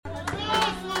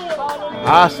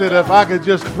I said, if I could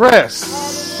just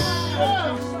press,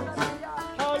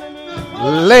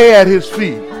 lay at his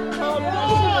feet.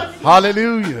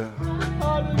 Hallelujah.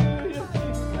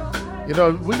 You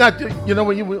know, we're not. You know,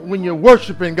 when you're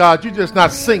worshiping God, you're just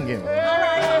not singing.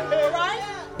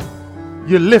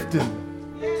 You're lifting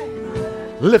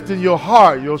your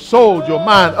heart, your soul, your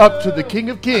mind up to the King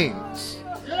of Kings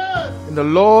and the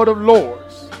Lord of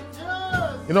Lords.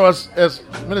 You know, as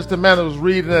Minister Manna was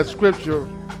reading that scripture,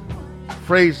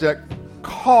 phrase that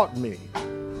caught me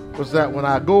was that when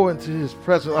I go into his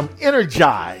presence, I'm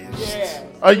energized. Yeah.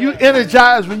 Are you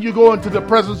energized when you go into the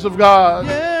presence of God?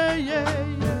 Yeah, yeah,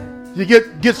 yeah. You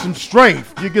get some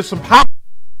strength. You get some power.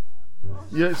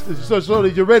 So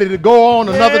that you're ready to go on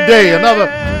another day, another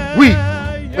week.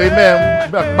 Amen.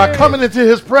 By coming into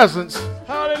his presence,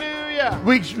 hallelujah,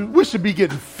 we should be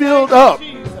getting filled up.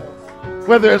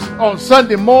 Whether it's on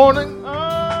Sunday morning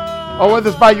or whether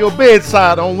it's by your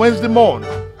bedside on Wednesday morning.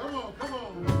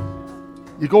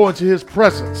 You go into his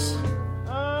presence.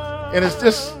 And it's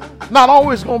just not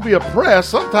always going to be a press.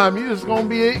 Sometimes you're just going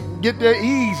to get there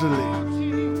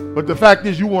easily. But the fact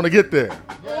is you want to get there.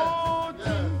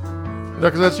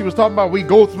 Because as she was talking about, we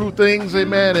go through things,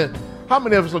 amen. And how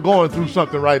many of us are going through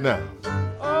something right now?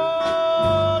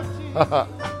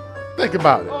 Think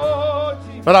about it.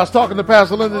 But I was talking to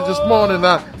Pastor Linda this morning, and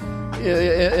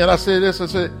I said this. I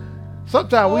said,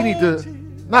 sometimes we need to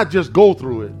not just go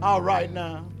through it. All right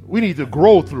now. We need to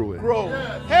grow through it. Grow.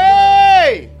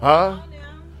 Hey! Huh?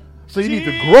 So you need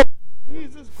to grow.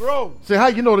 Jesus, grow. See, how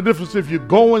you know the difference if you're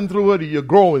going through it or you're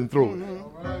growing through it?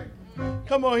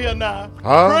 Come on here now.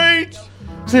 Huh? Preach.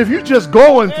 See, if you're just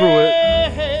going through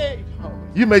it,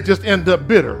 you may just end up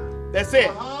bitter. That's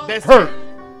it. That's hurt.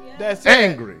 It. That's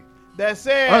angry. It. That's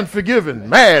it. Unforgiving,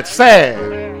 mad,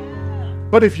 sad.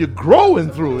 But if you're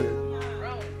growing through it,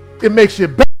 it makes you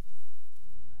better.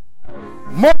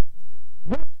 More.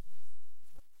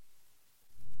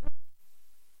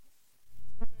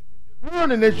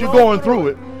 Learning as you're going through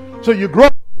it. So you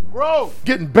grow.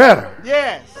 Getting better.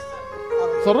 Yes.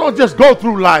 So don't just go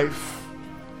through life.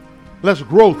 Let's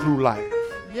grow through life.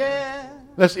 Yeah.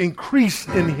 Let's increase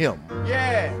in him.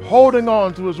 Yeah. Holding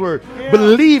on to his word. Yeah.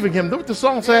 Believing him. What the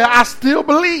song say? I still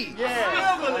believe.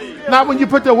 Yeah. Not when you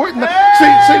put the word. See,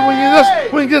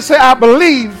 when you just say I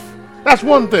believe, that's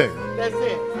one thing. That's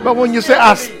it. But when you say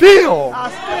I still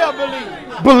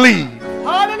believe.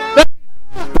 Hallelujah.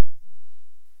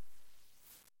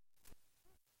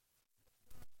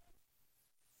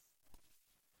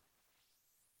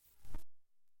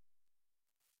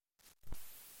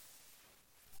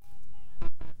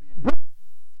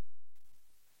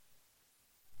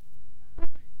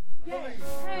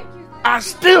 I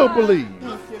still believe.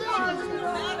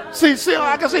 See,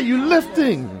 like I said, you're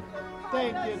lifting.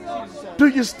 Thank you, Jesus. Do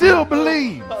you still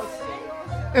believe?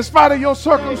 In spite of your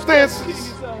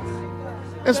circumstances?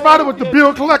 In spite of what the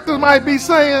bill collector might be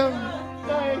saying?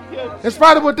 In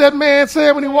spite of what that man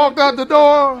said when he walked out the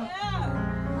door?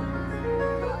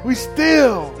 We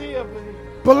still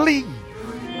believe.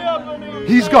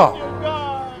 He's God.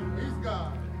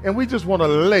 And we just want to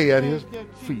lay at his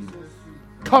feet.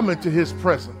 Come into his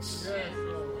presence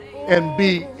and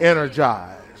be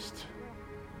energized.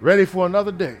 Ready for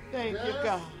another day. Thank you,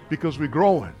 God. Because we're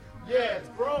growing. Yes,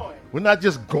 growing. We're not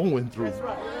just going through. That's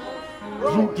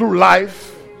right. Through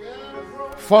life,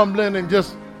 fumbling and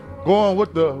just going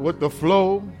with the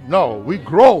flow. No, we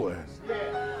growing.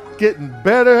 Getting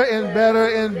better and better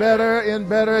and better and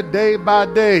better day by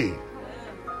day.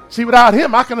 See, without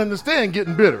him, I can understand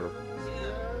getting bitter.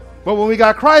 But when we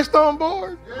got Christ on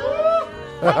board,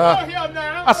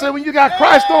 I said, when you got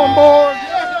Christ on board,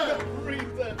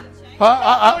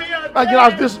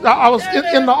 I was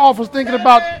in the office thinking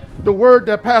about the word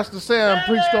that Pastor Sam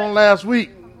preached on last week.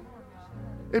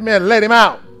 Amen. Let him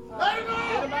out.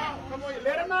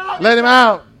 Let him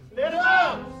out.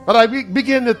 But I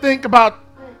begin to think about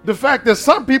the fact that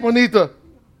some people need to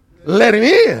let him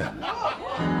in.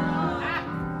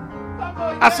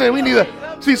 I said, we need to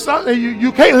see something.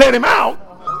 You can't let him out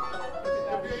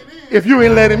if you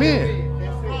ain't let him in.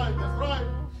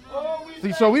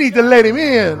 See, so we need to let him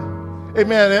in,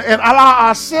 amen, and allow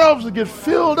ourselves to get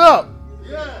filled up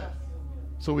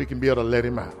so we can be able to let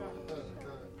him out.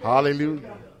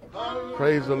 Hallelujah.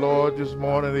 Praise the Lord this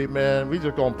morning, amen. We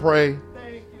just going to pray.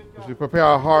 As we prepare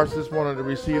our hearts this morning to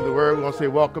receive the word, we're going to say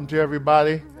welcome to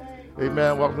everybody.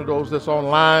 Amen. Welcome to those that's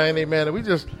online, amen.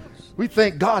 And we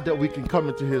thank God that we can come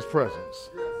into his presence,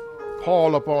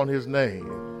 call upon his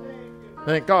name.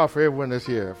 Thank God for everyone that's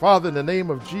here. Father, in the name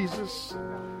of Jesus,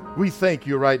 we thank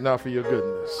you right now for your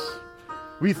goodness.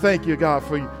 We thank you, God,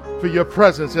 for your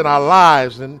presence in our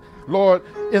lives. And Lord,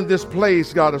 in this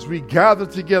place, God, as we gather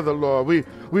together, Lord,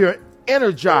 we are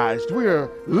energized, we are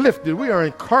lifted, we are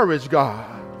encouraged,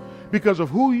 God, because of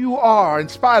who you are, in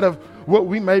spite of what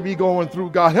we may be going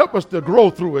through. God, help us to grow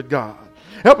through it, God.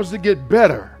 Help us to get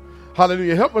better.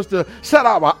 Hallelujah. Help us to set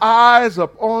our eyes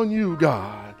upon you,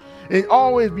 God, and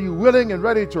always be willing and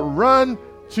ready to run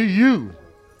to you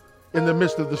in the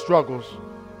midst of the struggles,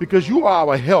 because you are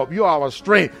our help, you are our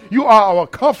strength, you are our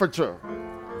comforter.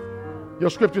 Your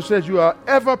scripture says you are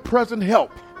ever-present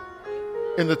help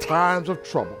in the times of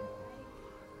trouble.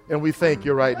 And we thank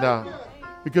you right now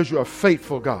because you are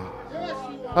faithful, God.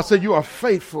 I said you are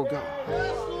faithful,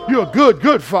 God. You're a good,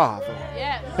 good Father.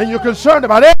 And you're concerned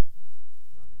about every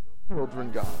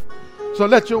children, God. So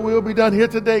let your will be done here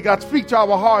today, God. Speak to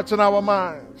our hearts and our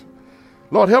minds.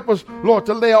 Lord, help us, Lord,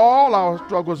 to lay all our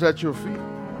struggles at your feet.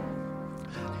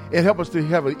 And help us to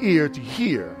have an ear to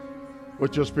hear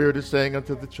what your Spirit is saying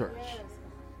unto the church.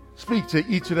 Speak to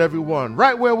each and every one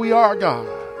right where we are, God.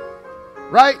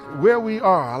 Right where we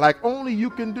are, like only you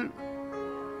can do.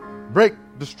 Break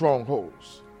the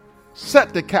strongholds.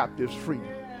 Set the captives free.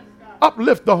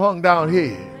 Uplift the hung down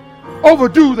head.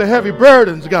 Overdo the heavy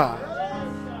burdens, God.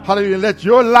 Hallelujah. Let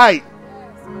your light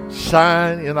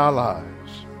shine in our lives.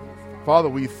 Father,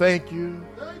 we thank you.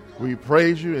 We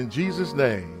praise you in Jesus'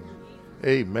 name.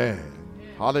 Amen.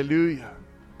 Hallelujah.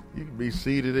 You can be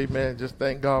seated. Amen. Just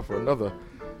thank God for another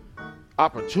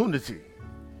opportunity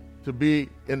to be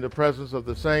in the presence of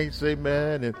the saints.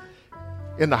 Amen. And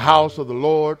in the house of the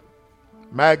Lord,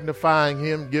 magnifying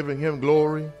him, giving him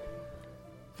glory.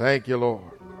 Thank you, Lord.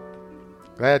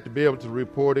 Glad to be able to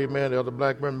report, amen, Elder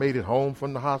Blackburn made it home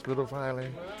from the hospital finally.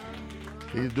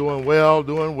 He's doing well,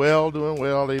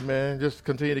 amen. Just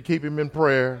continue to keep him in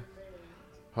prayer.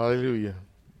 Hallelujah.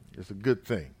 It's a good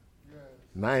thing.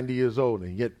 90 years old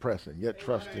and yet pressing, yet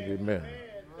trusting, amen.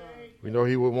 We know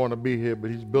he would want to be here,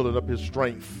 but he's building up his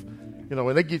strength. You know,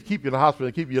 when they keep you in the hospital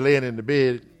and keep you laying in the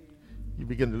bed, you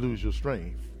begin to lose your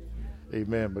strength.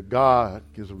 Amen. But God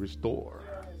is a restorer.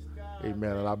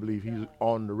 Amen. And I believe he's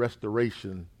on the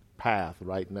restoration path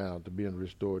right now to being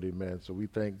restored. Amen. So we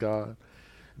thank God.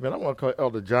 Man, I want to call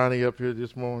Elder Johnny up here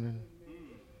this morning.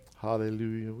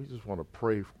 Hallelujah. We just want to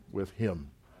pray with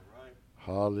him.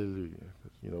 Hallelujah.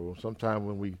 You know, sometimes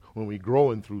when we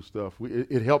growing through stuff,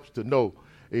 it helps to know,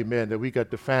 amen, that we got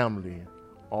the family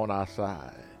on our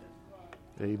side.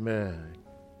 Amen.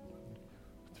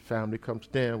 The family come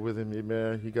stand with him,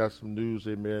 amen. He got some news,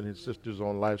 amen. His sister's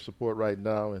on life support right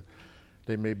now, and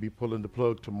they may be pulling the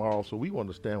plug tomorrow. So we want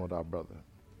to stand with our brother.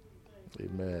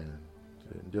 Amen.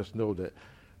 And just know that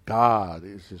God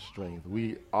is his strength.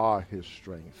 We are his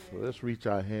strength. So let's reach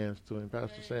our hands to him.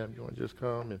 Pastor Sam, you want to just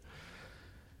come and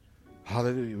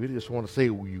hallelujah. We just want to say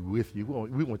we with you.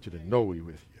 We want you to know we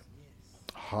with you.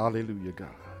 Hallelujah, God.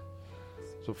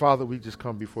 So, Father, we just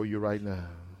come before you right now.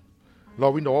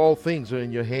 Lord, we know all things are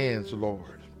in your hands,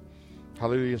 Lord.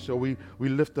 Hallelujah. So we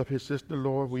lift up his sister,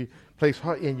 Lord. We place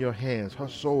her in your hands, her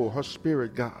soul, her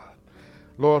spirit, God.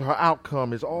 Lord, her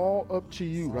outcome is all up to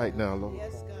you right now, Lord.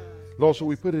 Yes, God. Lord, so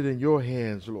we put it in your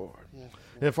hands, Lord. Yes, Lord.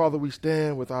 And Father, we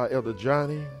stand with our Elder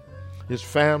Johnny, his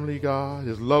family, God,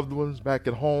 his loved ones back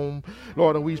at home.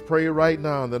 Lord, and we pray right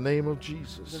now in the name of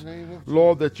Jesus.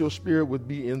 Lord, that your spirit would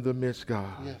be in the midst, God.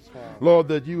 Yes, Lord,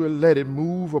 that you will let it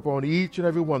move upon each and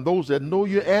every one, those that know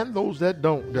you and those that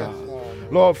don't, God.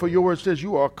 Yes, Lord, for your word says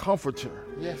you are a comforter.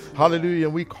 Yes, hallelujah.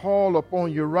 And we call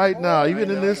upon you right now, even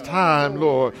in this time,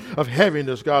 Lord, of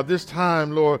heaviness, God. This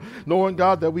time, Lord, knowing,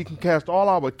 God, that we can cast all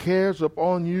our cares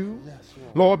upon you. Yes,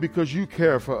 Lord, because you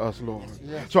care for us, Lord.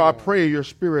 Yes, so I pray your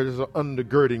spirit is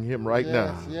undergirding him right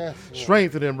now. Yes,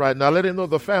 strengthen him right now. Let him know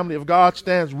the family of God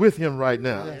stands with him right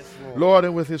now. Yes, Lord,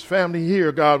 and with his family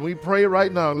here, God. We pray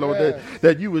right now, Lord,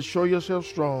 that you would show yourself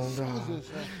strong, God.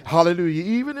 Hallelujah.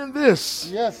 Even in this,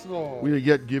 yes, Lord, we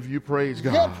yet give you praise,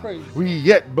 God. We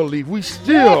yet believe. We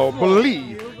still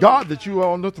believe, God, that you are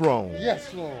on the throne.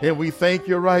 Yes, Lord. And we thank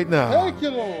you right now. Thank you,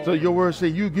 Lord. So your word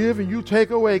says you give and you take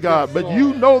away, God. Yes, but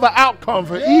you know the outcome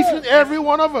for each and every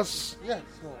one of us. Yes,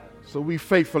 Lord. So we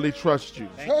faithfully trust you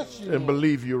and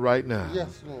believe you right now.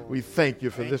 Yes, Lord. We thank you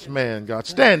for this man, God,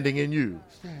 standing in you.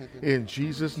 In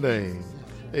Jesus' name,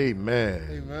 amen.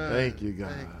 Amen. Thank you,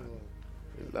 God.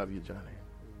 We love you, Johnny.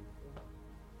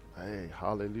 Hey,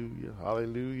 hallelujah,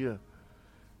 hallelujah.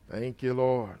 Thank you,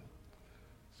 Lord.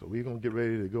 So we're going to get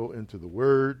ready to go into the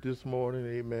word this morning,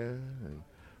 amen, and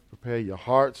prepare your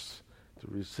hearts to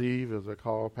receive as I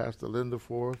call Pastor Linda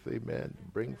forth, amen,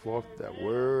 to bring forth that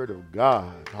word of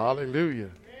God. Hallelujah.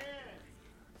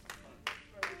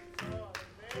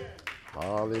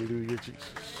 Hallelujah,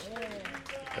 Jesus.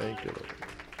 Thank you, Lord.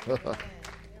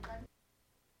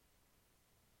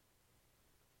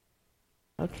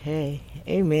 Okay,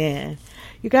 amen.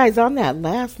 You guys, on that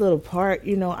last little part,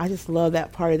 I just love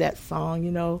that part of that song,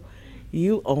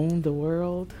 you own the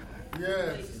world.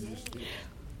 Yes.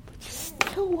 But you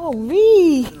still want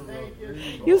me.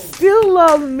 You still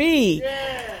love me.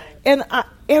 And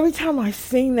every time I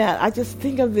sing that, I just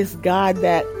think of this God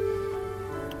that,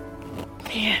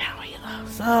 man, how he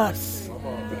loves us.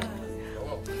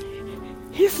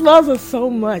 He loves us so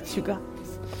much, you guys.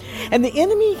 And the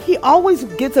enemy, he always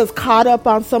gets us caught up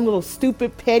on some little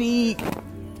stupid, petty,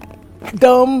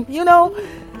 dumb,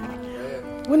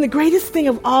 when the greatest thing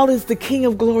of all is the King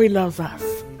of Glory loves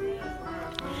us.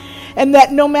 And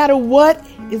that no matter what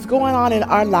is going on in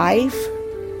our life,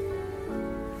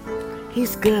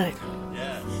 he's good.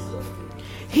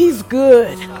 He's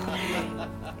good.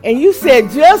 And you said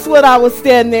just what I was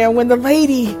standing there when the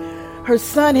lady, her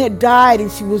son had died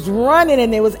and she was running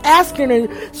and they was asking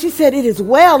her, she said, it is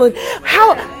well. And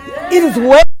how it is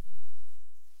well.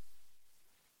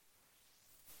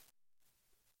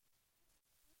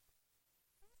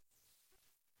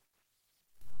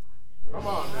 Come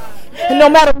on now. And no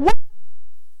matter what.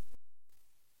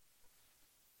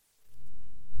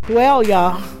 Well,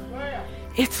 y'all,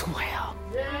 it's well.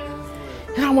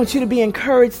 And I want you to be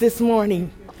encouraged this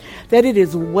morning that it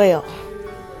is well.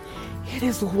 It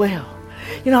is well.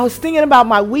 I was thinking about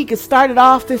my week. It started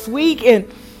off this week, and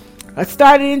I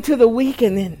started into the week,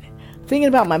 and then thinking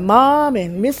about my mom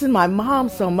and missing my mom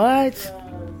so much.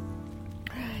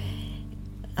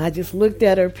 I just looked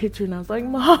at her picture, and I was like,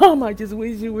 Mom, I just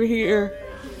wish you were here.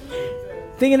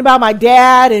 Thinking about my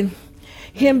dad and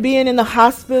him being in the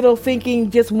hospital,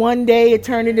 thinking just one day it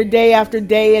turned into day after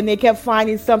day, and they kept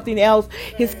finding something else,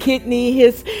 his kidney,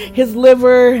 his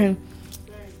liver, and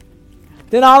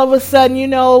then all of a sudden, you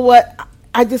know what,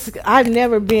 I've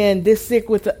never been this sick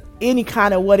with any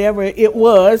kind of whatever it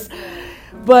was,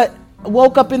 but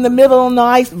woke up in the middle of the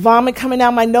night, vomit coming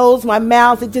out my nose, my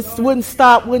mouth, it just wouldn't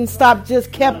stop,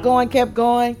 just kept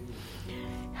going.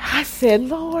 I said,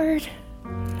 Lord,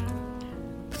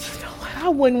 I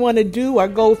wouldn't want to do or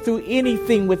go through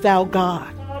anything without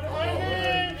God.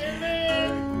 Amen.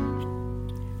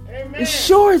 As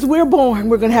sure as we're born,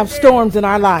 we're going to have storms in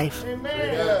our life.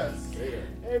 Amen.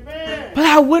 But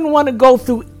I wouldn't want to go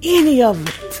through any of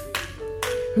it.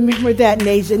 Remember that,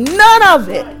 nation. None of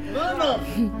it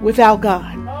without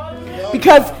God.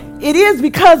 Because it is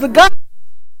because of God.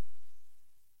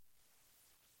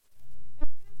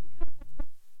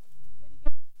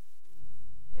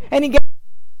 And he gave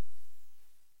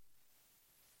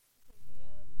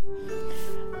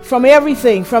from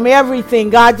everything,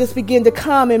 God just began to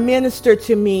come and minister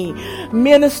to me.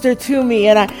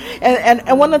 And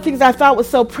one of the things I thought was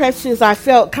so precious, I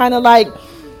felt kind of like,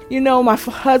 my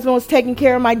husband was taking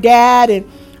care of my dad, and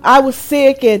I was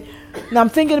sick, and I'm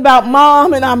thinking about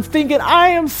Mom, and I'm thinking, I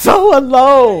am so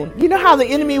alone. You know how the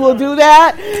enemy will do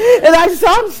that? And I'm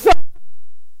so.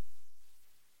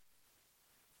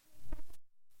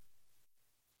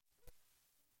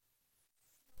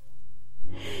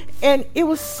 And it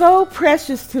was so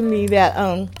precious to me that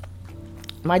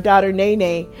my daughter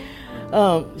Nene,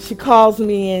 she calls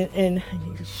me and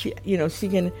she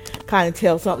can kind of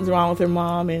tell something's wrong with her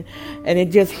mom, and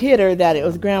it just hit her that it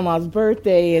was Grandma's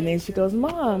birthday, and then she goes,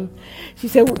 Mom, she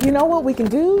said, well, you know what we can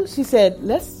do? She said,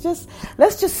 let's just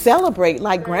celebrate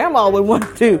like Grandma would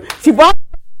want to.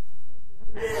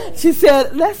 She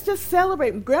said, let's just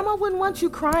celebrate. Grandma wouldn't want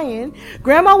you crying.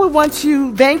 Grandma would want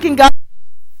you thanking God.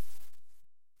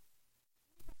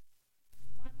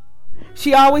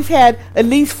 She always had at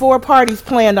least 4 parties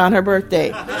planned on her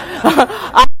birthday.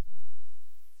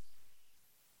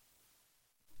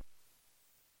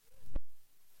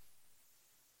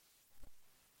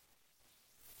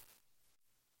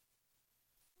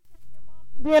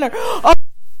 Dinner. Oh.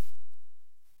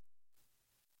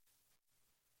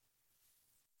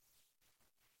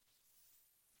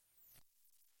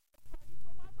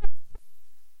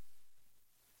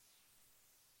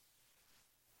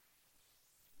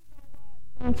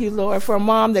 Thank you, Lord, for a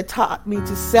mom that taught me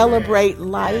to celebrate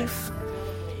life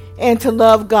and to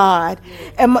love God.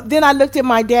 And then I looked at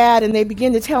my dad, and they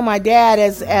began to tell my dad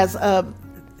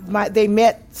they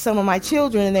met some of my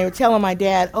children, and they were telling my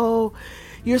dad, oh,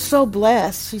 you're so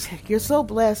blessed. She said, you're so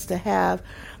blessed to have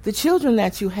the children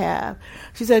that you have.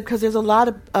 She said, because there's a lot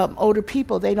of older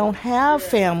people, they don't have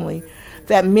family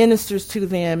that ministers to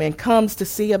them and comes to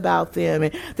see about them,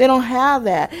 and they don't have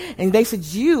that. And they said,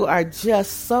 you are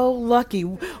just so lucky.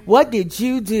 What did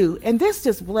you do? And this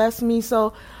just blessed me.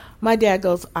 So my dad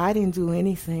goes, I didn't do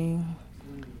anything.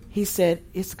 He said,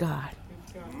 it's God.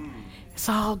 It's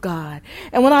all God.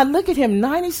 And when I look at him,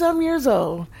 90-some years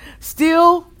old,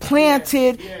 still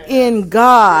planted in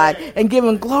God and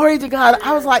giving glory to God,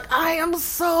 I was like, I am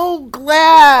so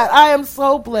glad. I am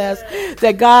so blessed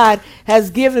that God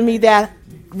has given me that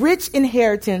rich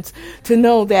inheritance to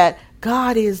know that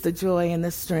God is the joy and the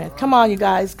strength. Come on, you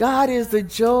guys. God is the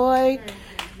joy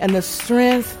and the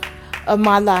strength of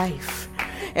my life.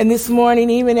 And this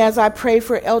morning, even as I pray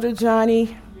for Elder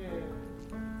Johnny,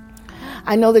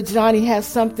 I know that Johnny has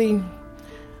something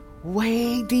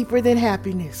way deeper than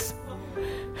happiness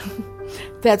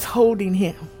that's holding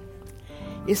him.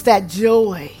 It's that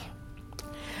joy.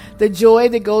 The joy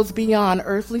that goes beyond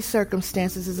earthly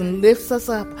circumstances and lifts us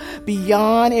up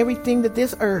beyond everything that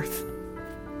this earth.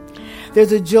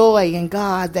 There's a joy in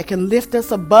God that can lift us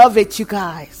above it, you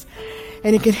guys.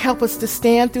 And it can help us to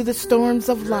stand through the storms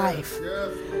of life.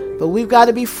 But we've got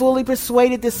to be fully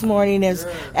persuaded this morning as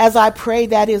I pray.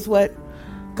 That is what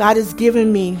God has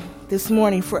given me this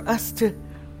morning for us to.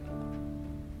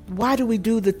 Why do we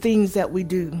do the things that we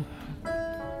do?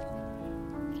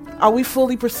 Are we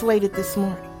fully persuaded this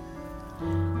morning?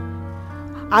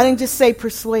 I didn't just say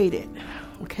persuaded,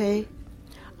 okay?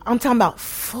 I'm talking about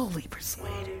fully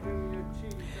persuaded.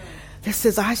 That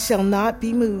says, I shall not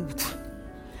be moved.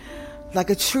 Like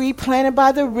a tree planted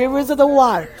by the rivers of the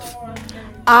waters,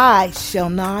 I shall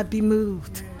not be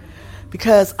moved.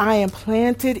 Because I am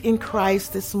planted in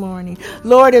Christ this morning.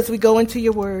 Lord, as we go into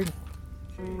your word.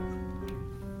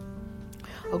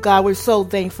 Oh God, we're so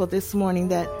thankful this morning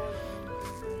that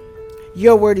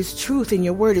your word is truth and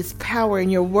your word is power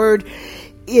and your word,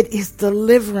 it is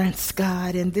deliverance,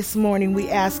 God. And this morning we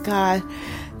ask, God,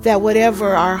 that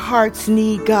whatever our hearts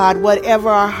need, God, whatever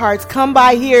our hearts come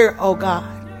by here, oh God.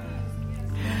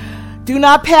 Do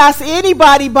not pass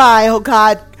anybody by, oh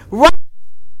God. Right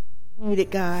need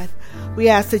it, God. We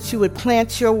ask that you would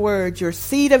plant your word, your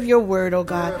seed of your word, oh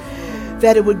God,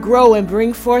 that it would grow and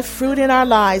bring forth fruit in our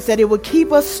lives, that it would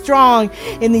keep us strong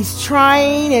in these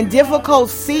trying and difficult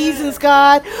seasons,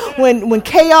 God, when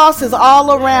chaos is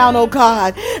all around, oh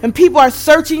God, and people are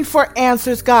searching for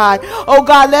answers, God. Oh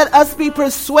God, let us be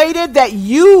persuaded that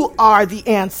you are the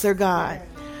answer, God.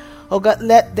 Oh God,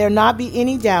 let there not be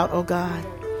any doubt, oh God.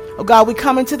 Oh God, we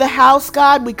come into the house,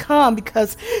 God, we come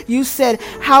because you said,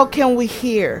 how can we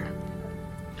hear?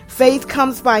 Faith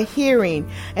comes by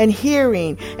hearing and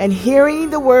hearing and hearing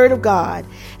the word of God.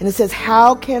 And it says,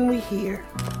 how can we hear?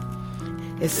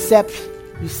 Except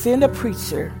you send a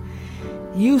preacher.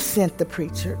 You sent the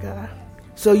preacher, God.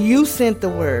 So you sent the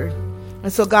word.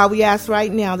 And so, God, we ask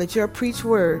right now that your preached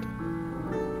word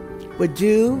would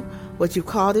do what you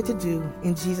called it to do.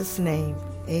 In Jesus' name,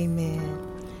 amen.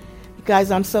 You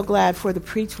guys, I'm so glad for the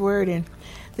preached word. And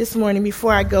this morning,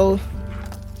 before I go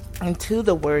into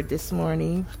the word this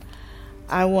morning,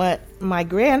 I want my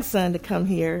grandson to come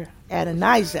here,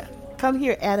 Adonijah. Come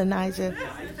here, Adonijah.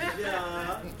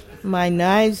 My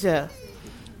Nijah.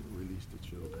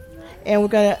 And we're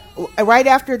going to, right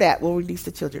after that, we'll release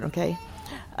the children, okay?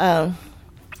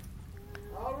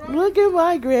 Look at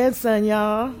my grandson,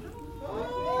 y'all.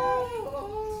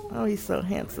 Oh, he's so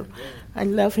handsome. I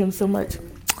love him so much.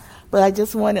 But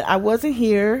I wasn't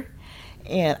here,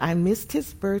 and I missed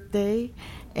his birthday,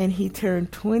 and he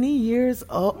turned 20 years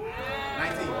old.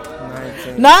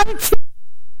 19.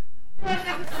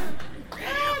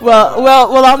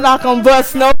 Well, I'm not going to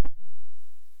bust no.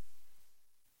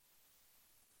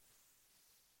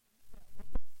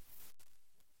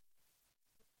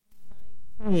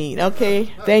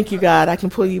 Okay, thank you, God. I can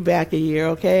pull you back a year,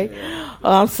 okay?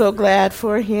 I'm so glad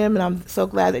for him, and I'm so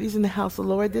glad that he's in the house of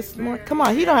the Lord this morning. Come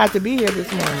on, he don't have to be here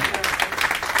this morning.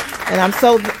 And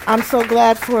I'm so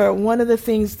glad for one of the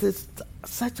things that's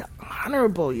such an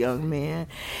honorable young man.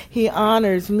 He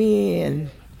honors me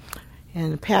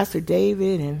and Pastor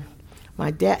David and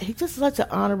my dad. He's just such an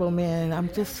honorable man, and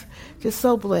I'm just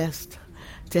so blessed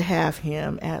to have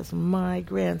him as my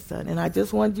grandson. And I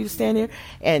just wanted you to stand here,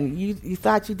 and you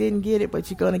thought you didn't get it, but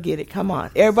you're going to get it. Come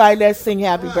on. Everybody, let's sing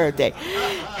happy birthday.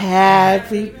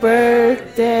 Happy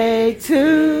birthday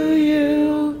to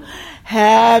you.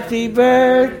 Happy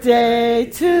birthday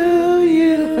to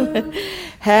you.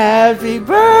 Happy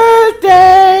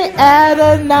birthday,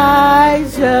 Adonijah.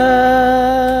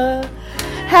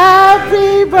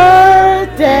 Happy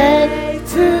birthday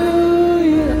to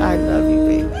you. I love you,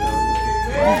 baby.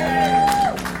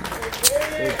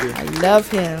 I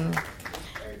love him.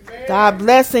 God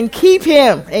bless and keep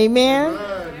him. Amen.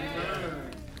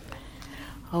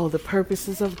 Oh, the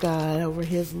purposes of God over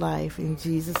his life in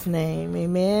Jesus' name.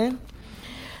 Amen.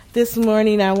 This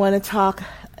morning I want to talk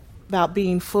about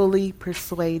being fully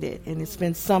persuaded. And it's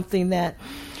been something that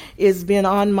has been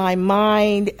on my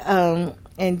mind,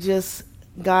 and just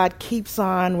God keeps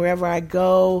on wherever I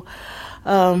go.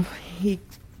 He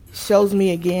shows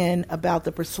me again about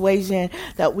the persuasion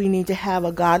that we need to have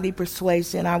a godly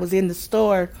persuasion. I was in the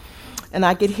store and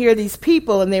I could hear these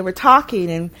people and they were talking,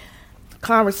 and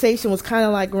conversation was kind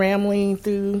of like rambling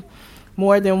through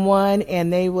more than one,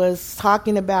 and they was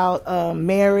talking about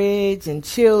marriage and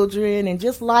children and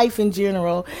just life in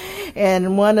general.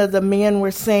 And one of the men were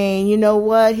saying, you know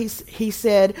what, he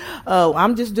said, oh,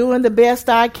 I'm just doing the best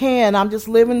I can. I'm just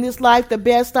living this life the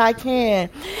best I can.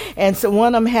 And so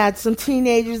one of them had some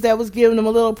teenagers that was giving them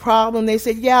a little problem. They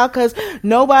said, yeah, because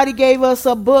nobody gave us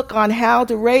a book on how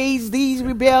to raise these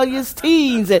rebellious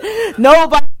teens, and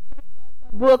nobody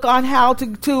book on how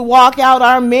to walk out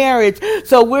our marriage.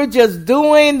 So we're just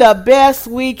doing the best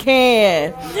we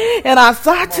can. And I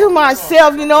thought to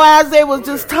myself, as they was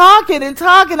just talking,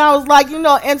 I was like,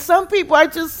 and some people are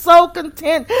just so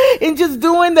content in just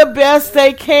doing the best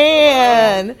they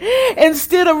can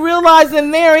instead of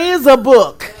realizing there is a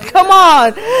book. Come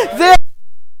on.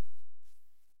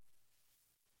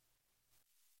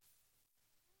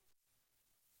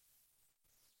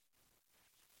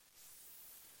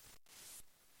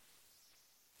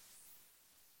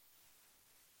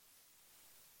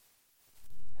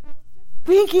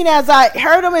 Thinking as I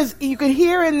heard them, as you could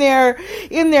hear in their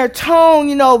tone,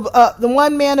 the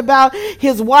one man about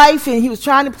his wife, and he was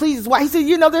trying to please his wife. He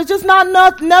said, there's just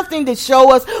nothing to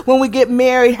show us when we get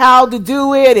married how to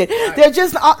do it, and they're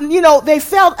just, they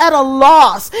felt at a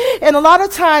loss. And a lot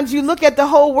of times you look at the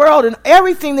whole world and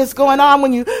everything that's going on.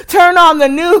 When you turn on the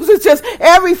news, it's just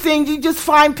everything. You just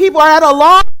find people are at a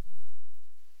loss.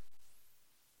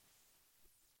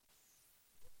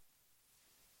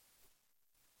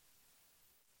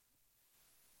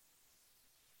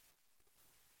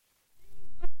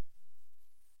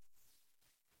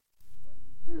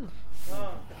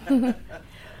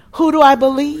 Who do I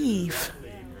believe?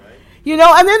 And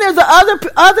then there's the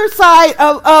other side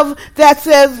of that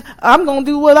says, I'm going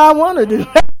to do what I want to do.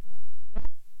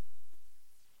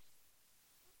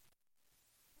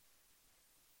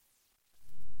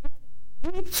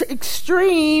 Each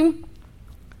extreme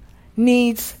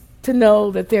needs to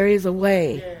know that there is a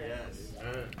way.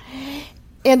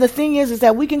 And the thing is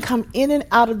that we can come in and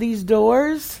out of these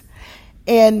doors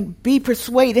and be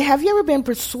persuaded. Have you ever been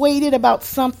persuaded about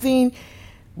something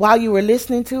while you were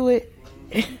listening to it?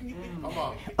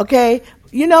 Okay,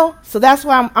 so that's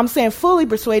why I'm saying fully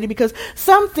persuaded, because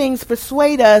some things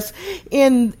persuade us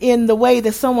in the way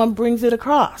that someone brings it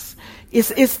across.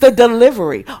 It's the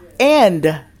delivery.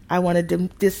 And I want to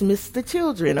dismiss the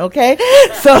children, okay?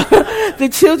 So the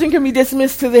children can be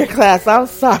dismissed to their class. I'm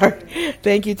sorry.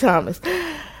 Thank you, Thomas.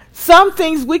 Some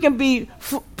things we can be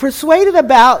persuaded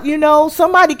about,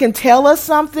 somebody can tell us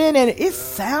something and it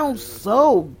sounds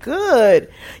so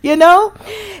good,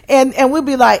 and we'll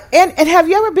be like, and have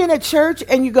you ever been at church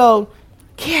and you go,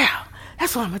 yeah,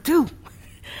 that's what I'm going to do.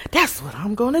 That's what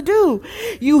I'm going to do.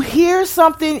 You hear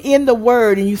something in the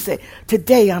word and you say,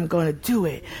 today I'm going to do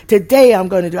it. Today I'm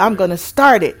going to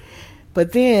start it.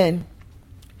 But then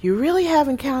you really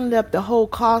haven't counted up the whole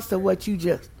cost of what you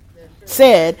just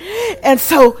said. And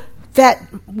so that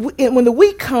when the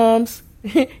week comes,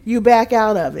 you back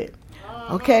out of it.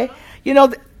 Okay?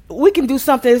 We can do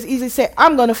something as easy as say,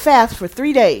 I'm going to fast for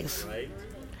 3 days.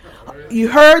 You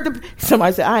heard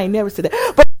somebody say, I ain't never said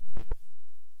that. But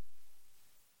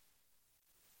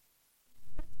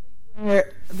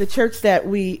the church that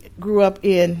we grew up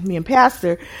in, me and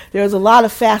Pastor, there was a lot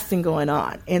of fasting going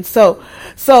on. And so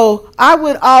I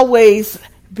would always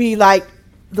be like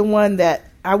the one that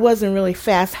I wasn't really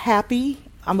fast happy.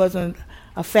 I wasn't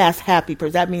a fast happy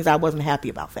person. That means I wasn't happy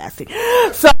about fasting.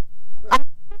 So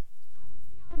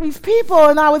these people,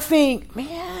 and I would think,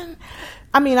 man,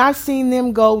 I've seen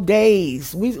them go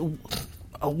days,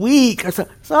 a week or so.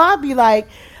 So I'd be like,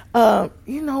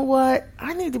 you know what?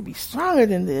 I need to be stronger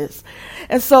than this.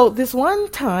 And so this one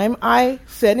time I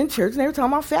said in church, and every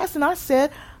time I'm fasting, I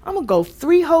said, I'm going to go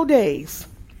 3 whole days.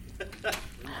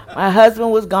 My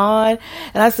husband was gone,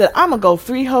 and I said, I'm going to go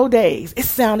 3 whole days. It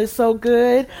sounded so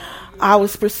good. I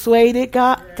was persuaded,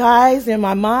 guys, in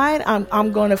my mind,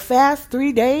 I'm going to fast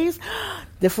 3 days.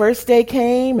 The first day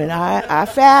came, and I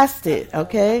fasted,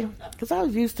 okay? Because I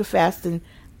was used to fasting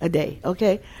a day,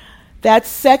 okay? That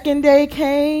second day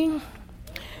came,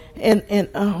 and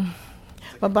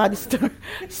my body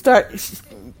start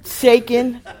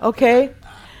shaking, okay?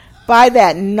 By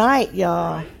that night,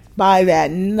 y'all,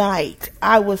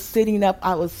 I was sitting up.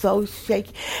 I was so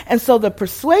shaky. And so the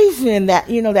persuasion that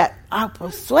I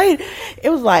persuaded,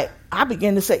 it was like, I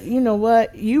began to say, you know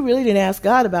what? You really didn't ask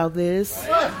God about this.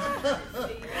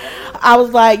 I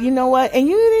was like, you know what? And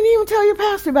you didn't even tell your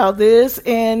pastor about this.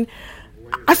 And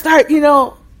I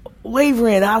started,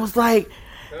 wavering. I was like,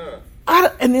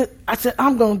 and then I said,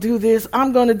 I'm going to do this.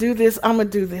 I'm going to do this. I'm going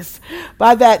to do this.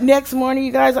 By that next morning,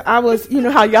 you guys, I was,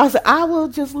 how y'all said, I will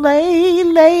just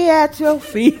lay at your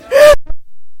feet.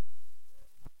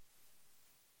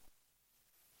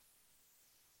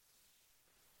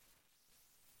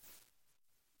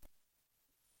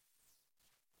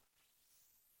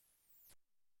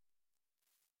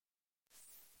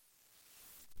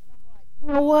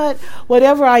 You know what?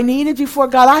 Whatever I needed you for,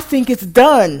 God, I think it's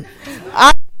done.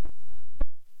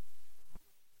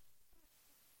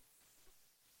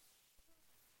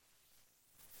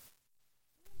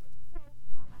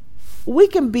 We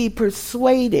can be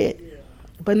persuaded,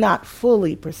 but not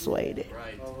fully persuaded.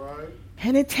 Right.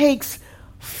 And it takes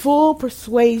full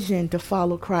persuasion to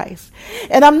follow Christ.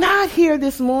 And I'm not here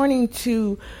this morning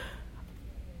to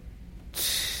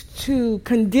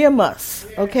condemn us,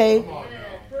 okay?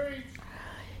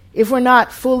 If we're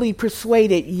not fully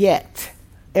persuaded yet.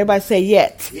 Everybody say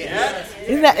yet. Yes.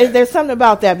 There's something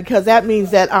about that, because that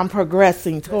means that I'm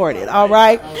progressing toward it, all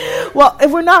right? Well,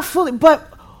 if we're not fully, but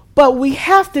we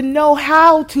have to know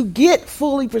how to get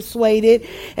fully persuaded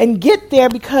and get there,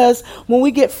 because when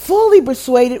we get fully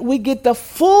persuaded, we get the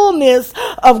fullness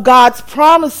of God's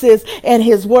promises and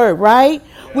his word, right?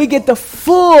 We get the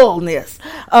fullness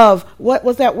of, what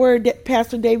was that word that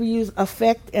Pastor David used?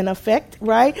 Effect,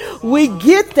 right? We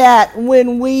get that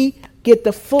when we get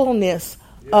the fullness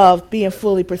of being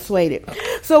fully persuaded.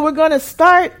 So we're going to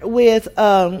start with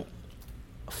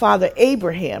Father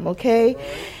Abraham, okay?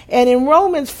 And in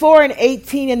Romans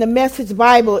 4:18 in the Message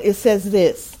Bible, it says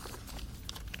this: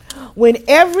 when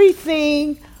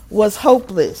everything was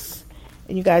hopeless,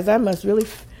 and you guys, I must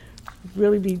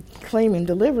really be claiming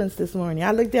deliverance this morning.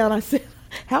 I looked down, I said,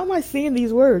 how am I seeing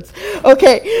these words?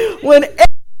 Okay,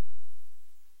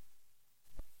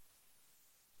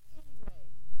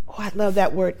 I love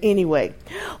that word, anyway.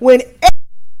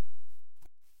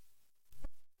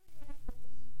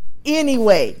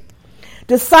 Anyway,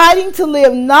 deciding to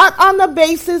live not on the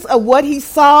basis of what he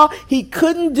saw he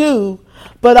couldn't do,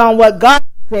 but on what God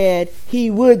said he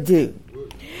would do.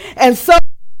 And so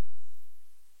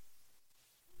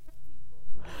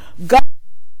God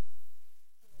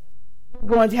is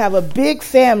going to have a big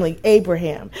family,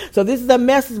 Abraham. So this is the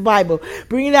Message Bible,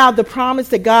 bringing out the promise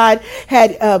that God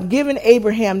had given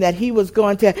Abraham, that he was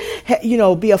going to,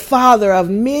 be a father of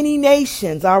many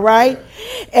nations, all right?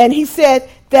 And he said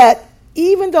that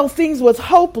even though things was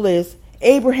hopeless,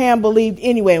 Abraham believed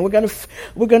anyway. And we're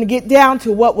going to get down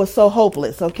to what was so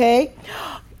hopeless, okay?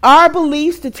 Our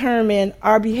beliefs determine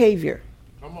our behavior.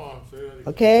 Come on, say that again.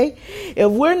 Okay?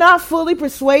 If we're not fully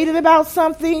persuaded about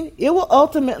something, it will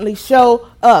ultimately show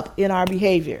up in our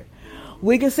behavior.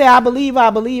 We can say, I believe,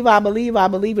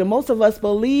 and most of us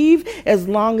believe as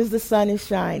long as the sun is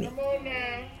shining.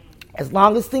 As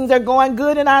long as things are going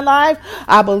good in our life,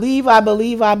 I believe.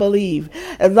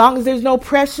 As long as there's no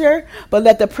pressure, but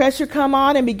let the pressure come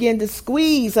on and begin to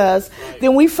squeeze us,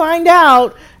 then we find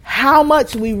out how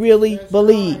much we really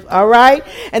believe, all right?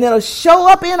 And it'll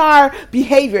show up in our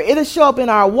behavior. It'll show up in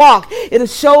our walk. It'll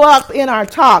show up in our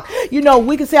talk. We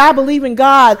can say, I believe in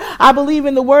God. I believe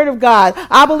in the word of God.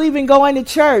 I believe in going to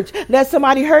church. Let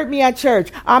somebody hurt me at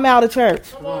church. I'm out of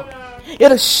church.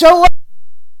 It'll show up.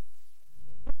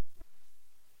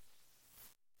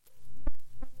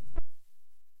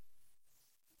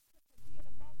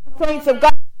 Saints of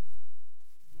God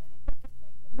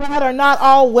are not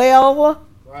all well.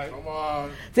 Right. Come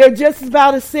on. They're just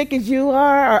about as sick as you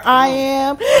are or I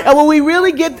am. And when we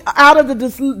really get out of the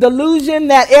delusion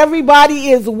that everybody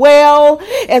is well,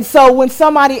 and so when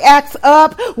somebody acts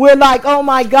up, we're like, oh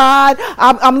my God,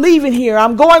 I'm leaving here.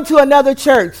 I'm going to another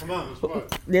church. Come on.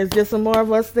 There's just some more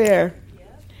of us there.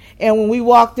 And when we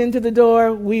walked into the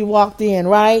door, we walked in,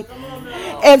 right?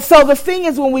 And so the thing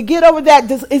is, when we get over that,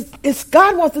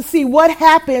 God wants to see what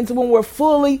happens when we're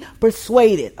fully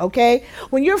persuaded, okay?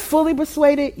 When you're fully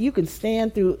persuaded, you can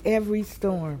stand through every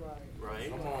storm.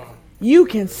 Right. You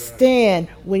can stand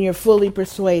when you're fully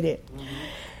persuaded.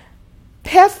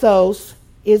 Pestos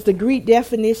is the Greek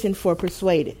definition for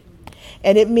persuaded,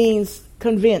 and it means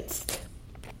convinced.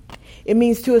 It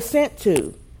means to assent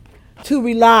to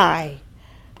rely,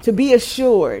 to be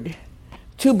assured,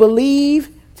 to believe,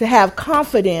 to have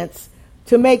confidence,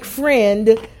 to make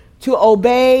friend, to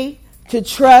obey, to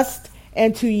trust,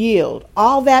 and to yield.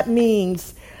 All that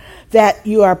means that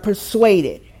you are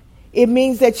persuaded. It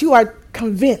means that you are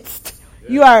convinced.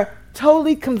 You are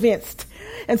totally convinced.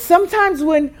 And sometimes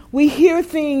when we hear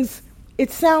things, it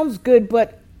sounds good,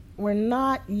 but we're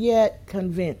not yet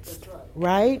convinced,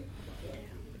 right?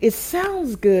 It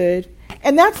sounds good,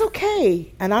 and that's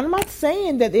okay. And I'm not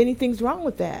saying that anything's wrong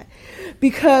with that,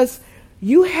 because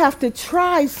you have to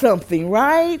try something,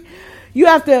 right? You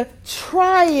have to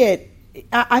try it.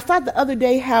 I thought the other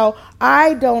day how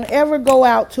I don't ever go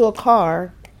out to a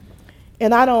car,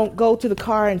 and I don't go to the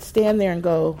car and stand there and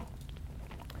go,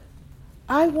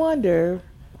 I wonder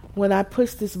when I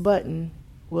push this button,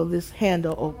 will this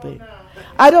handle open?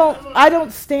 I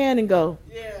don't stand and go,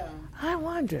 I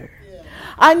wonder.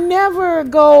 I never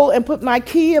go and put my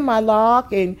key in my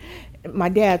lock, and my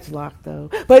dad's lock though.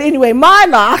 But anyway, my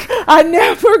lock, I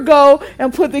never go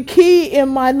and put the key in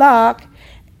my lock.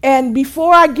 And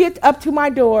before I get up to my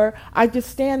door, I just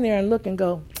stand there and look and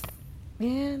go,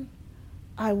 man,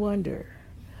 I wonder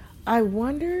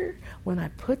when I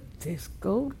put this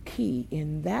gold key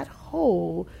in that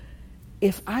hole,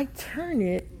 if I turn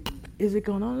it, is it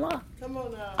going to unlock? Come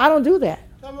on now. I don't do that.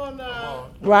 Come on now.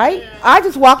 Right? I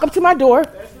just walk up to my door,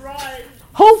 That's right.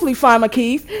 hopefully find my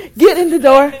keys, get in the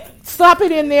door, stop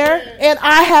it in there, and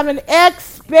I have an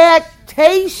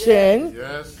expectation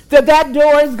Yes. that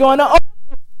door is going to open.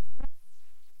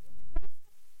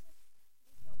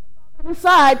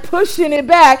 Side pushing it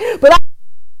back, but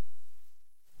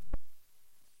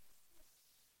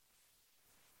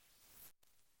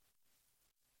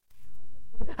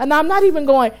and I'm not even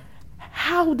going,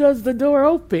 how does the door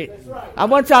open? Right. I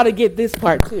want y'all to get this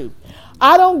part too.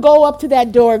 I don't go up to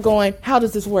that door going, how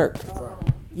does this work?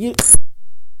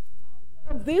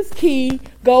 This key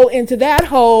go into that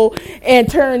hole and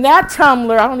turn that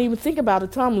tumbler. I don't even think about a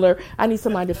tumbler. I need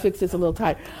somebody to fix this a little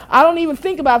tight. I don't even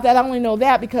think about that. I only know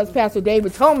that because Pastor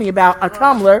David told me about a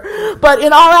tumbler. But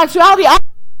in all actuality, I don't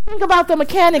think about the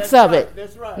mechanics of it.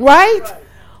 That's right. Right? That's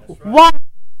right. Why?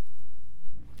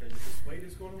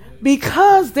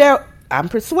 Because I'm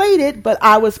persuaded, but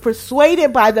I was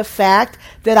persuaded by the fact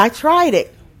that I tried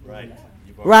it. Right.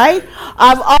 Right?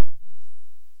 I've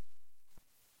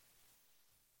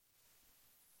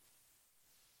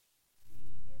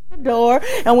door,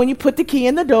 and when you put the key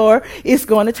in the door, it's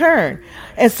going to turn.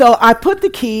 And so I put the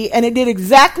key, and it did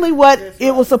exactly what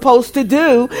it was supposed to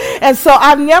do. And so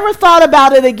I've never thought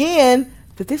about it again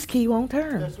that this key won't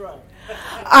turn. That's right.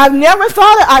 I've never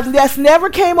thought that's never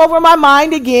came over my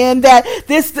mind again that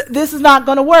this is not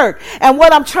going to work. And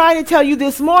what I'm trying to tell you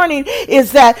this morning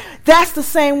is that that's the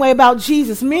same way about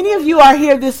Jesus. Many of you are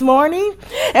here this morning,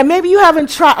 and maybe you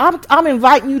haven't tried. I'm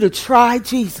inviting you to try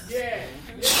Jesus. Yeah.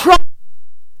 Try.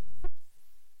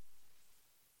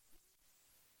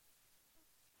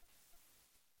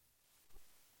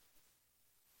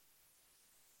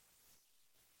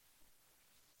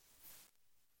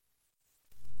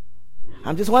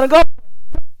 I just want to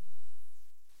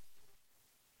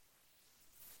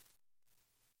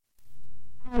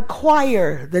go.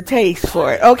 Acquire the taste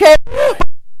for it, okay?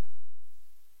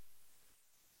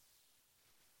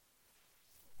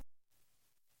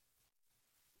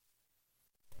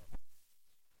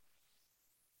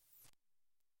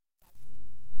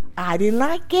 I didn't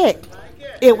like it.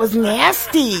 It was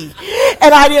nasty.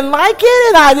 And I didn't like it,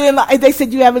 and I didn't like, they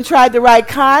said you haven't tried the right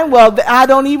kind. Well, I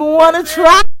don't even want to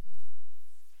try.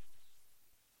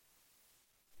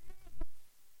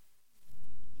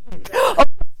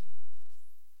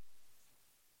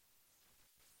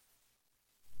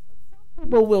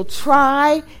 People will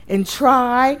try and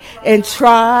try and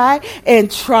try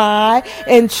and try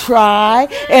and try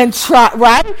and try,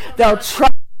 right? They'll try.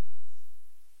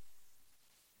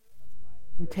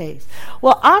 Taste.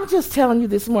 Well, I'm just telling you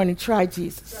this morning, try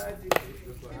Jesus.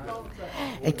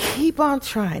 And keep on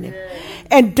trying him.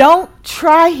 And don't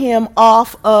try him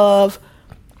off of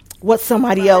what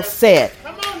somebody else said.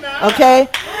 Okay?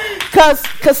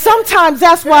 Because sometimes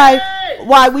that's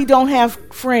why we don't have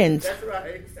friends.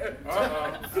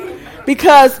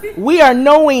 Because we are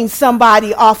knowing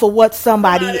somebody off of what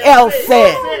somebody else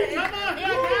said.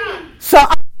 So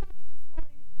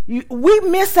we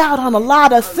miss out on a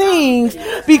lot of things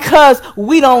because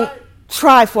we don't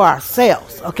try for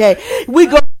ourselves. Okay? We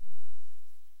go.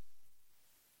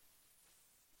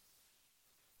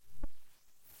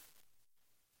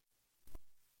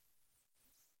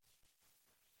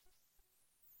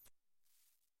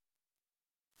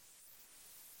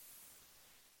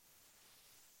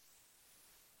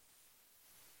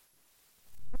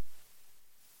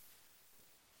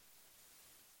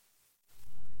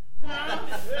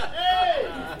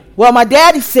 Well, my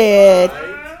daddy said,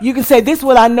 you can say, this is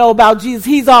what I know about Jesus.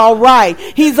 He's all right.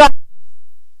 He's all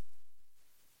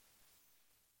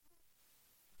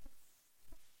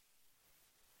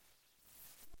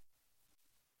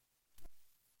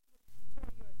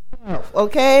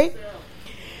okay?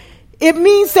 It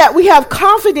means that we have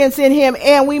confidence in him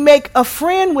and we make a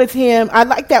friend with him. I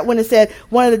like that when it said,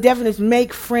 one of the definitions,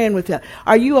 make friend with him.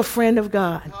 Are you a friend of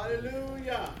God?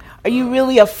 Hallelujah. Are you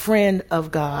really a friend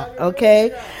of God?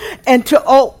 Okay? And to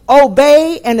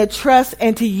obey and to trust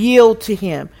and to yield to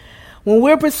him. When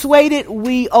we're persuaded,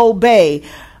 we obey.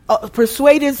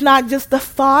 Persuaded is not just a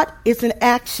thought, it's an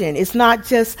action. It's not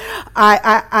just,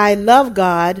 I love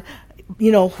God,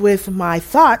 with my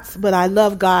thoughts, but I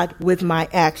love God with my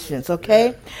actions,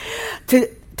 okay?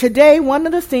 Today, one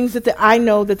of the things that I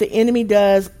know that the enemy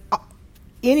does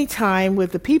anytime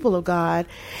with the people of God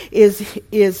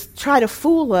is try to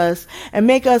fool us and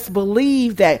make us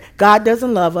believe that God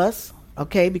doesn't love us,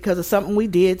 okay, because of something we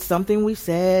did, something we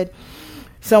said,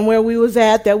 somewhere we was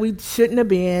at that we shouldn't have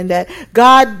been, that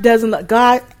God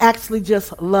actually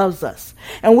just loves us.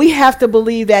 And we have to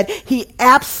believe that he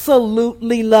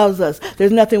absolutely loves us.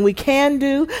 There's nothing we can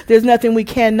do. There's nothing we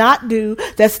cannot do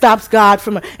that stops God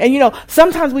from, and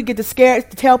sometimes we get scared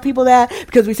to tell people that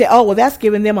because we say, oh, well, that's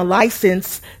giving them a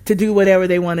license to do whatever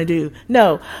they want to do.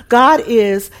 No,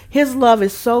 his love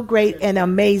is so great and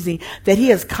amazing that he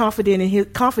has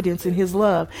confidence in his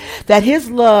love, that his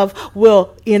love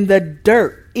will, in the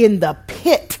dirt, in the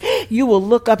pit, you will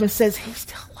look up and says, he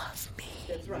still loves me.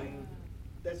 That's right.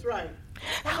 That's right.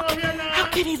 How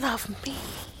can he love me?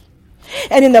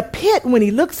 And in the pit, when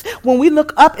we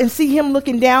look up and see him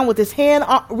looking down with his hand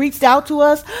reached out to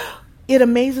us, it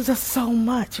amazes us so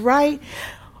much, right?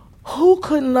 Who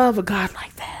couldn't love a God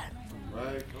like that?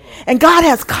 Right. And God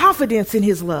has confidence in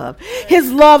his love.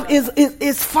 His love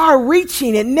is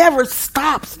far-reaching. It never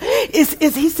stops.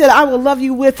 He said, I will love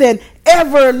you with an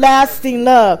everlasting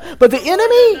love. But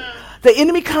the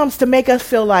enemy comes to make us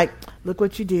feel like, look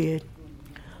what you did.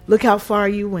 Look how far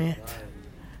you went.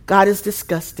 God is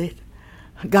disgusted.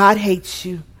 God hates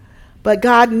you. But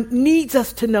God needs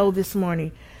us to know this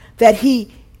morning that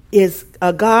he is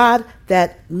a God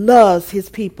that loves his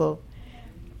people.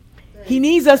 He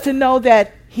needs us to know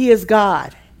that he is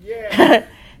God. Yeah.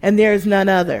 And there is none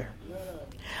other.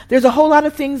 There's a whole lot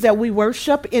of things that we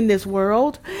worship in this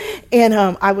world. And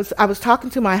I was talking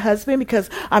to my husband because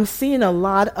I'm seeing a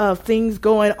lot of things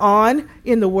going on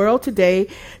in the world today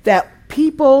that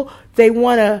people, they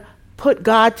want to put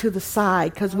God to the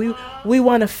side because we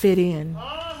want to fit in.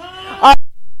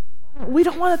 We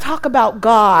don't want to talk about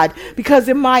God because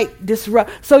it might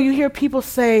disrupt. So you hear people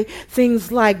say things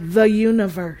like the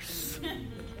universe.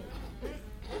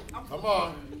 Come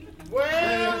on.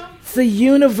 Well, the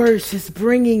universe is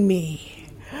bringing me.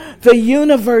 The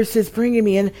universe is bringing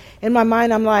me. And in my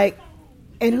mind, I'm like,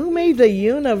 and who made the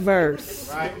universe?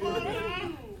 right.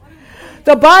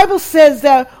 The Bible says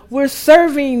that we're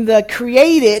serving the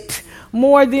created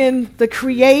more than the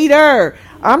creator.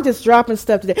 I'm just dropping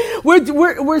stuff today.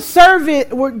 We're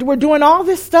serving, we're doing all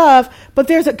this stuff, but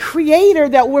there's a creator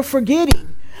that we're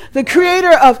forgetting. The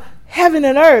creator of heaven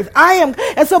and earth.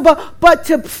 But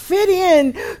to fit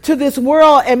in to this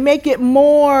world and make it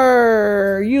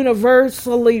more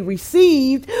universally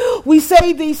received, we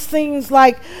say these things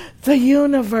like the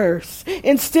universe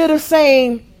instead of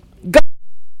saying God.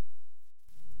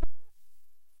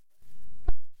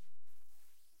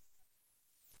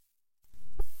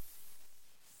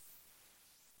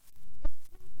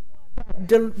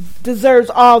 Deserves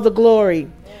all the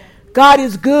glory. God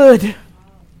is good.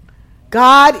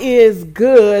 God is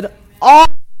good. All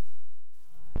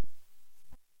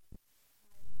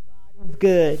is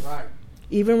good. Right.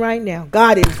 Even right now,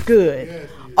 God is good. Yes,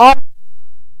 All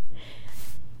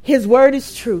his word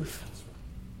is truth.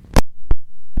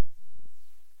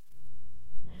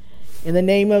 In the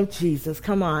name of Jesus,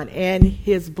 come on. And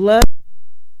his blood.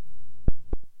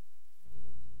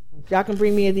 Y'all can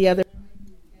bring me the other.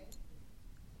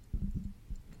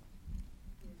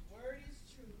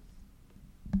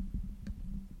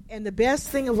 And the best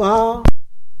thing of all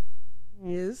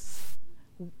is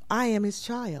I am his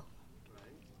child.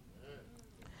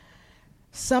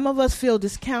 Some of us feel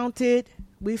discounted.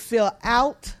 We feel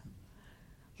out.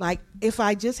 Like if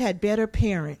I just had better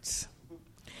parents.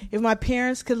 If my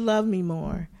parents could love me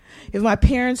more. If my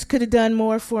parents could have done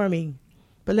more for me.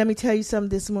 But let me tell you something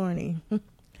this morning.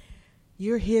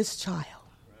 You're his child.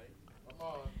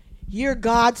 You're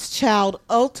God's child.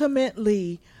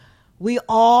 Ultimately, we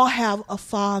all have a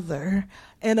father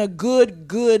and a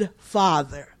good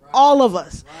father. Right. All of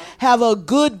us have a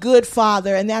good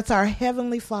father, and that's our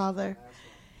heavenly Father.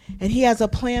 And he has a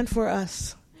plan for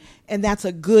us, and that's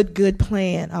a good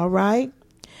plan, all right?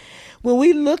 When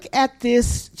we look at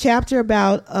this chapter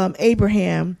about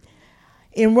Abraham,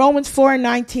 in Romans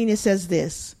 4:19, it says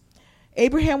this.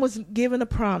 Abraham was given a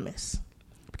promise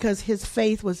because his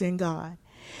faith was in God.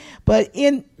 But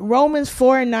in Romans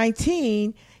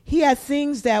 4:19, he had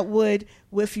things that would,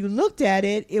 if you looked at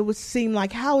it, it would seem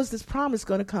like, how is this promise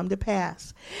going to come to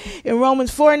pass? In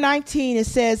Romans 4:19, it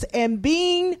says, and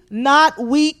being not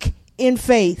weak in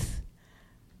faith,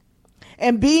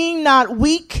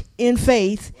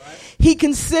 he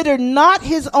considered not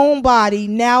his own body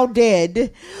now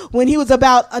dead when he was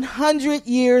about 100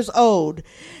 years old,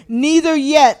 neither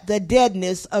yet the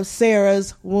deadness of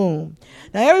Sarah's womb.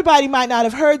 Now, everybody might not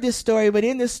have heard this story, but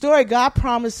in this story, God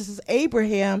promises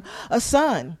Abraham a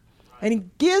son. And he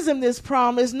gives him this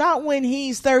promise not when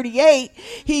he's 38.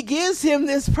 He gives him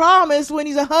this promise when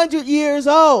he's 100 years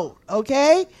old,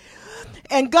 okay?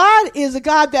 And God is a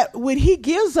God that when he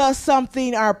gives us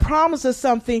something or promises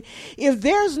something, if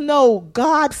there's no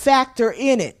God factor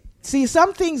in it, see,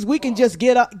 some things we can just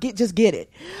get it.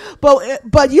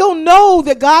 But you'll know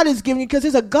that God is giving you because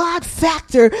there's a God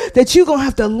factor that you're going to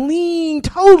have to lean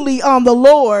totally on the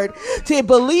Lord to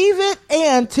believe it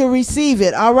and to receive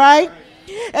it. All right.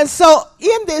 And so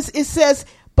in this, it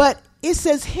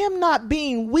says him not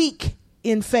being weak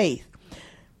in faith.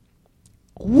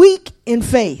 Weak in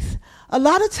faith. A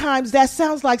lot of times that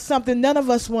sounds like something none of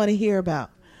us want to hear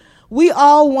about. We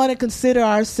all want to consider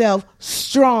ourselves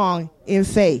strong in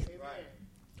faith.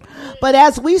 But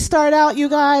as we start out, you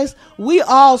guys, we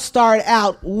all start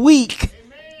out weak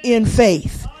in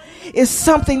faith. It's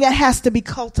something that has to be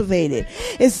cultivated.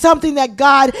 It's something that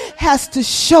God has to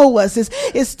show us.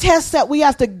 It's tests that we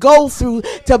have to go through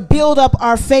to build up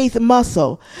our faith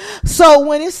muscle. So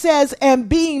when it says, and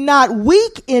being not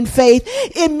weak in faith,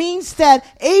 it means that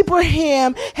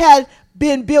Abraham had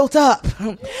been built up.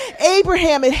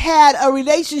 Abraham had a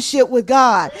relationship with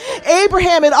God.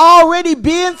 Abraham had already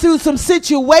been through some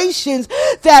situations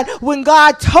that when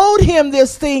God told him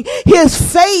this thing,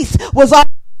 his faith was all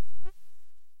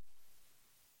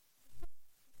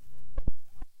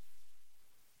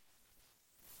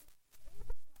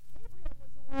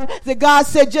that God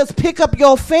said, just pick up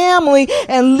your family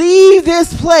and leave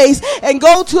this place and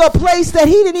go to a place that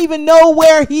he didn't even know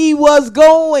where he was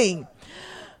going.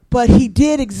 But he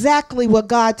did exactly what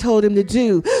God told him to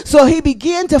do. So he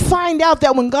began to find out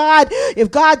that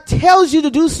if God tells you to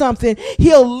do something,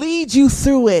 he'll lead you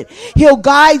through it. He'll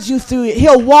guide you through it.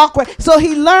 He'll walk right. So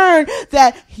he learned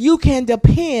that you can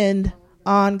depend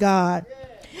on God.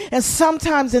 And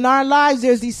sometimes in our lives,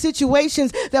 there's these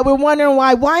situations that we're wondering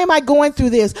why am I going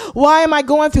through this? Why am I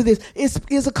going through this?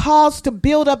 It's a cause to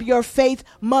build up your faith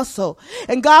muscle.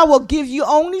 And God will give you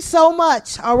only so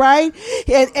much, all right?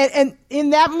 And in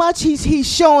that much, he's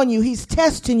showing you, he's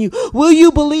testing you. Will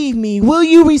you believe me? Will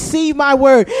you receive my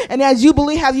word? And as you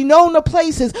believe, have you known the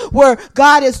places where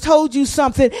God has told you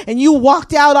something and you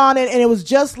walked out on it and it was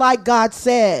just like God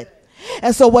said?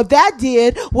 And so what that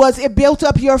did was it built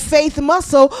up your faith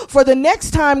muscle for the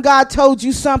next time God told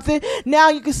you something. Now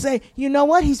you can say, you know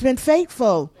what? He's been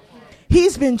faithful.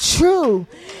 He's been true.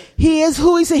 He is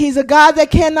who he said. He's a God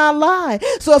that cannot lie.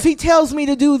 So if he tells me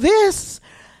to do this,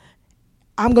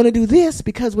 I'm going to do this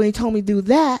because when he told me to do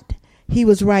that, he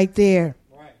was right there.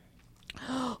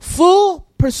 Right. Full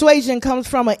persuasion comes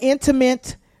from an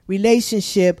intimate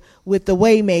relationship with the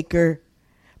waymaker,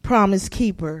 promise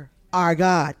keeper, our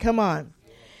God. Come on.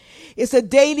 It's a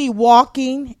daily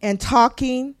walking and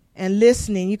talking and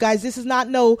listening. You guys, this is not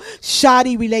no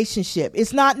shoddy relationship.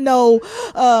 It's not no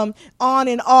on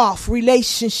and off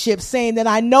relationship saying that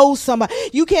I know somebody.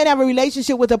 You can't have a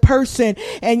relationship with a person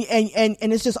and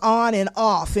it's just on and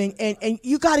off. And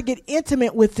you got to get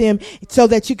intimate with them so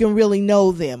that you can really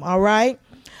know them. All right.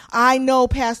 I know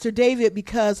Pastor David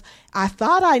because I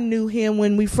thought I knew him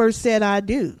when we first said I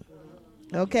do.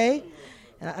 Okay.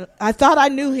 I thought I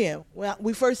knew him when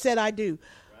we first said I do.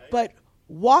 But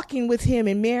walking with him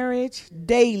in marriage,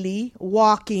 daily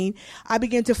walking, I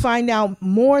began to find out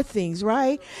more things,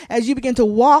 right? As you begin to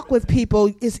walk with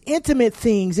people, it's intimate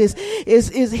things. He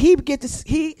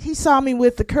saw me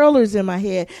with the curlers in my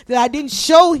head that I didn't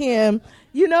show him.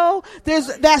 You know, there's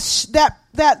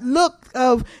that look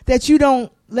of that you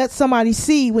don't let somebody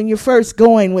see when you're first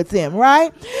going with them,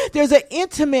 right? There's an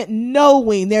intimate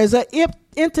knowing. There's an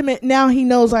intimate, now he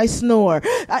knows I snore.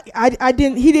 He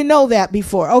didn't know that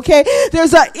before. Okay.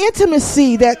 There's an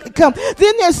intimacy that comes.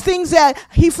 Then there's things that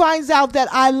he finds out that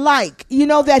I like, you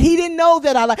know, that he didn't know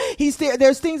that I like.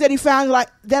 There's things that he found like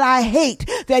that I hate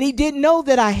that he didn't know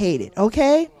that I hated.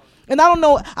 Okay. And I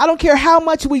don't care how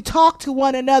much we talk to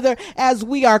one another as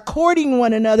we are courting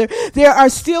one another. There are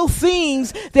still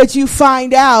things that you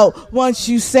find out once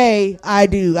you say, I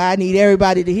do. I need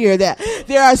everybody to hear that.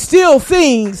 There are still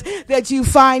things that you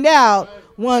find out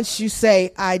once you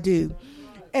say, I do.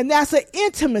 And that's an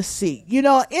intimacy. You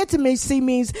know, intimacy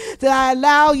means that I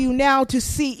allow you now to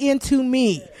see into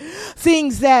me.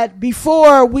 Things that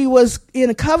before we was in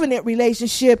a covenant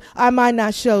relationship, I might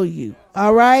not show you.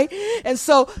 All right. And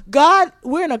so God,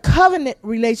 we're in a covenant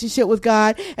relationship with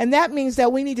God. And that means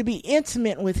that we need to be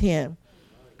intimate with him.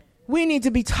 We need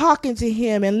to be talking to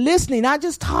him and listening, not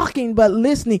just talking, but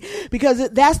listening, because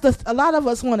a lot of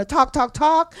us want to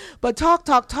talk, but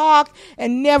talk,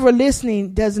 and never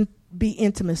listening doesn't be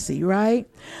intimacy, right?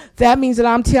 That means that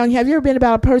I'm telling you, have you ever been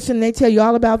about a person and they tell you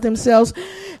all about themselves?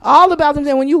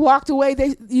 And when you walked away,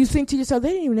 you think to yourself, they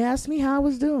didn't even ask me how I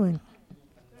was doing.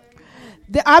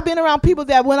 I've been around people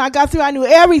that when I got through, I knew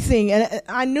everything, and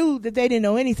I knew that they didn't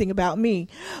know anything about me.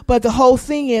 But the whole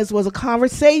thing was a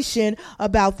conversation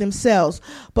about themselves.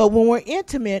 But when we're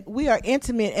intimate, we are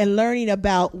intimate and learning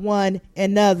about one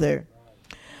another.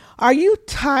 Are you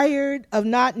tired of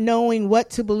not knowing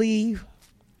what to believe,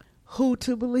 who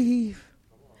to believe?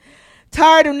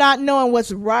 Tired of not knowing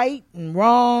what's right and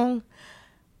wrong?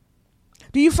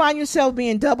 Do you find yourself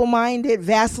being double-minded,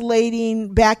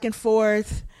 vacillating back and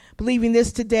forth? Believing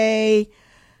this today,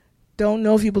 don't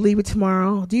know if you believe it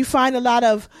tomorrow. Do you find a lot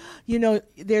of,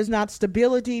 there's not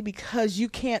stability because you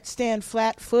can't stand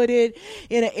flat-footed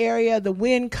in an area? The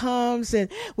wind comes,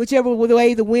 and whichever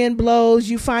way the wind blows,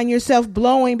 you find yourself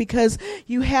blowing because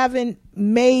you haven't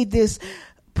made this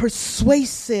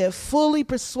fully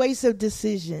persuasive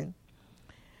decision.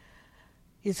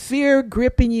 Is fear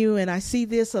gripping you? And I see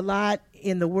this a lot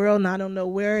in the world, and I don't know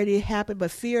where it happened, but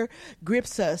fear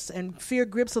grips us, and fear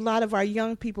grips a lot of our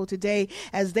young people today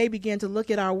as they begin to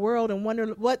look at our world and wonder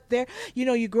what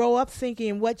you grow up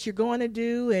thinking what you're going to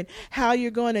do and how you're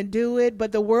going to do it,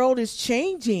 but the world is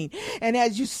changing, and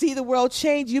as you see the world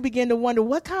change, you begin to wonder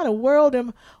what kind of world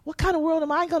am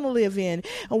I going to live in,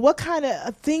 and what kind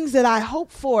of things that I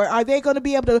hope for are they going to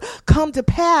be able to come to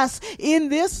pass in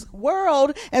this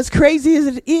world, as crazy as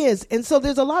it is. And so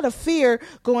there's a lot of fear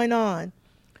going on.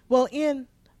 Well, in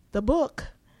the book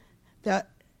that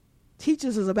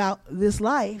teaches us about this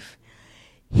life,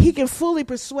 he can fully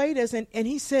persuade us, and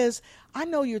he says, I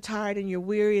know you're tired and you're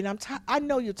weary, and I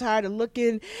know you're tired of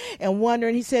looking and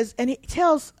wondering. He says, and he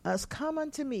tells us, come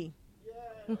unto me,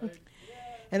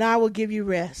 and I will give you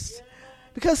rest.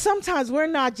 Because sometimes we're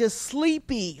not just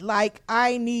sleepy, like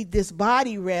I need this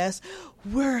body rest.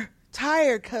 We're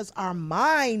tired because our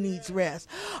mind needs rest.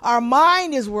 Our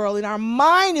mind is whirling. Our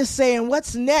mind is saying,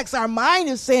 what's next? Our mind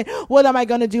is saying, what am I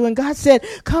going to do? And God said,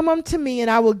 come unto me and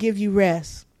I will give you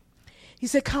rest. He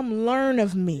said, come learn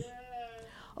of me.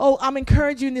 Oh, I'm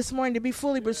encouraging you this morning to be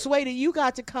fully persuaded. You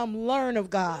got to come learn of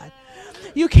God.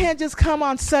 You can't just come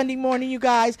on Sunday morning, you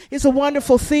guys. It's a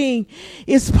wonderful thing.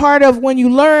 It's part of when you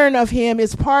learn of him.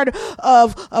 It's part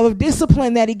of a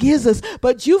discipline that he gives us.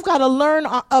 But you've got to learn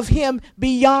of him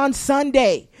beyond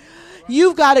Sunday.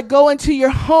 You've got to go into your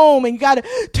home and you got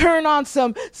to turn on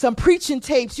some preaching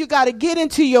tapes. You got to get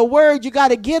into your word. You got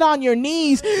to get on your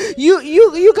knees.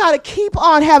 You got to keep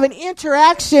on having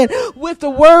interaction with the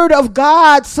word of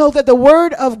God so that the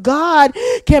word of God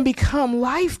can become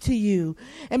life to you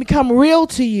and become real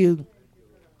to you.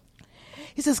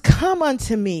 He says, come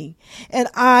unto me and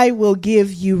I will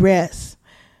give you rest.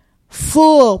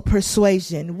 Full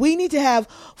persuasion. We need to have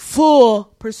full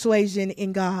persuasion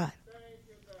in God.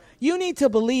 You need to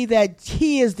believe that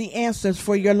he is the answers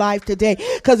for your life today.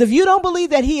 Because if you don't believe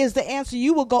that he is the answer,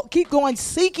 you will keep going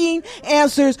seeking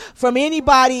answers from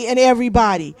anybody and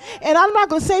everybody. And I'm not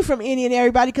going to say from any and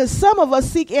everybody, because some of us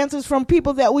seek answers from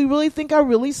people that we really think are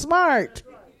really smart.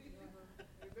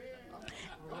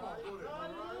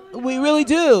 We really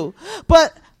do.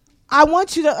 But I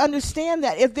want you to understand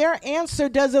that if their answer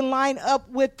doesn't line up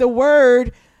with the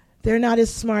word, they're not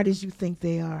as smart as you think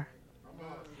they are.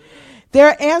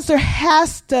 Their answer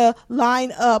has to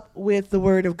line up with the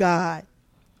word of God.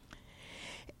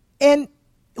 And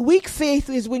weak faith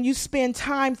is when you spend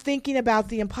time thinking about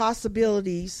the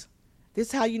impossibilities. This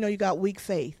is how you know you got weak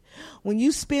faith. When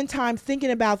you spend time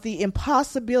thinking about the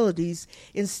impossibilities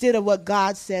instead of what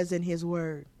God says in his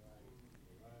word.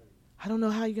 I don't know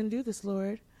how you're going to do this,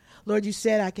 Lord. Lord, you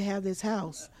said I could have this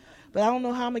house, but I don't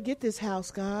know how I'm going to get this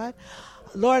house, God.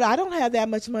 Lord, I don't have that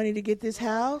much money to get this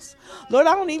house. Lord,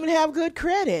 I don't even have good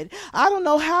credit. I don't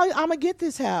know how I'm going to get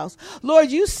this house. Lord,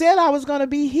 you said I was going to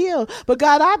be healed. But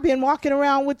God, I've been walking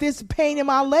around with this pain in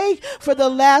my leg for the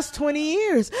last 20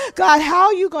 years. God, how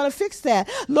are you going to fix that?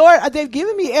 Lord, they've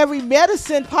given me every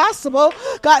medicine possible.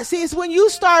 God, see, it's when you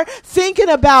start thinking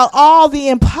about all the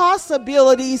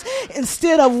impossibilities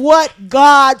instead of what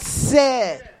God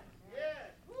said.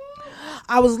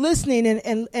 I was listening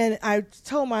and I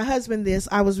told my husband this.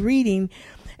 I was reading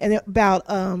about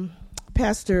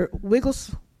Pastor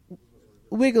Wiggles,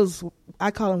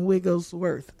 I call him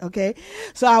Wigglesworth, okay?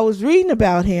 So I was reading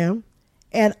about him,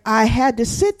 and I had to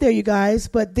sit there, you guys,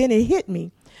 but then it hit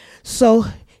me. So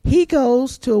he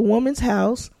goes to a woman's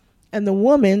house, and the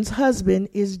woman's husband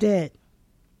is dead.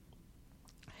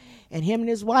 And him and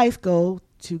his wife go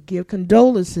to give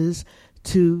condolences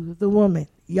to the woman.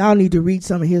 Y'all need to read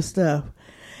some of his stuff.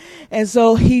 And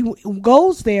so he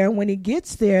goes there. When he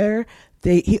gets there,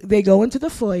 they go into the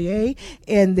foyer,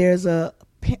 and there's a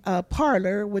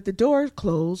parlor with the door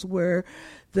closed where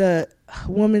the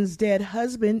woman's dead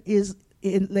husband is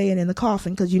laying in the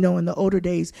coffin, because in the older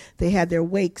days they had their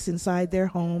wakes inside their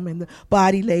home and the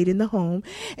body laid in the home.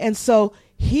 And so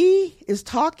he is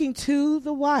talking to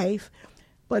the wife,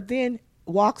 but then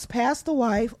walks past the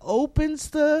wife,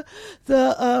 opens the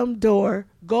door,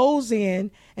 goes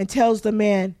in, and tells the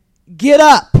man, "Get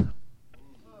up."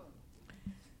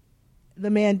 The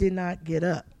man did not get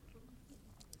up.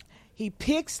 He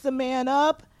picks the man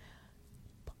up,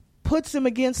 puts him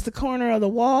against the corner of the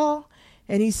wall,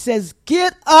 and he says,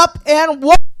 "Get up and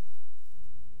walk."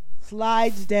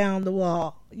 Slides down the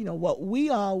wall. What we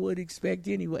all would expect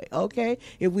anyway, okay,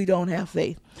 if we don't have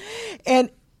faith. And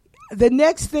the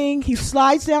next thing, he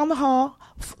slides down the hall,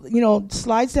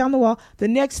 slides down the wall. The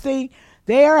next thing,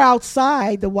 they are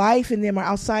outside. The wife and them are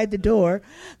outside the door.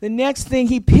 The next thing,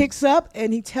 he picks up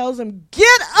and he tells him,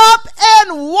 "Get up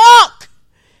and walk."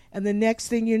 And the next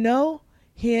thing you know,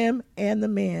 him and the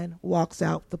man walks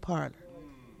out the parlor.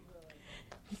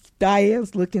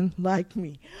 Diane's looking like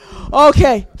me.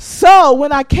 Okay, so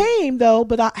when I came, though,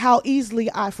 how easily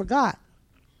I forgot.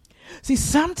 See,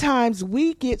 sometimes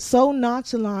we get so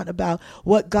nonchalant about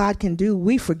what God can do,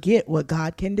 we forget what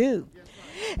God can do.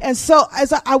 And so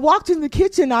as I walked in the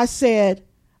kitchen, I said,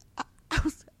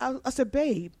 I said,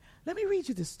 "Babe, let me read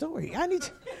you this story. I need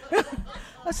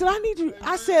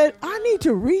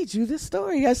to read you this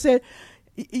story." I said,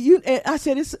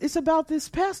 it's about this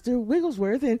pastor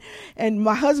Wigglesworth, and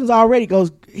my husband's already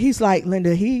he's like,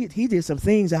 "Linda, he did some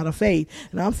things out of faith."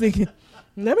 And I'm thinking,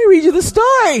 let me read you the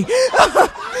story.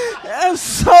 And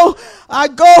so I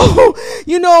go,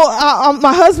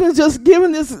 my husband's just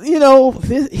giving this,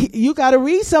 you got to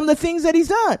read some of the things that he's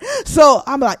done. So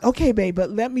I'm like, "Okay, babe, but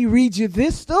let me read you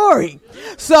this story."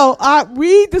 So I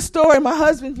read the story. My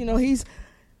husband, he's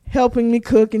helping me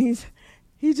cook, and he's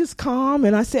just calm.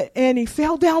 And I said, and he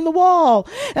fell down the wall.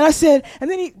 And I said, and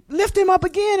then he lifted him up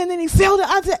again, and then he fell down.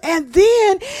 I said, and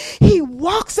then he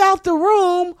walks out the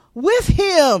room with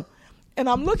him. And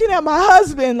I'm looking at my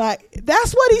husband like,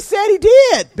 "That's what he said he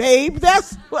did, babe.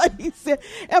 That's what he said."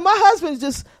 And my husband's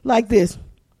just like this.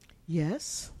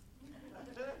 "Yes."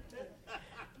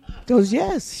 Goes,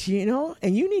 "Yes,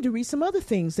 and you need to read some other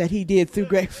things that he did through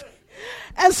grace."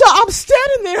 And so I'm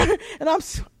standing there, and I'm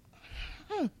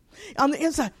on the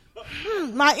inside,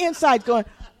 my inside going,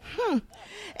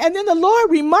 And then the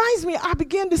Lord reminds me, I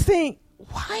begin to think,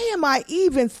 why am I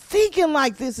even thinking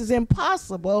like this is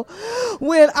impossible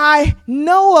when I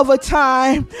know of a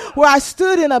time where I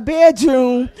stood in a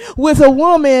bedroom with a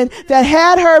woman that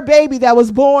had her baby that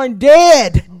was born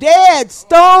dead,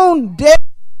 stone dead.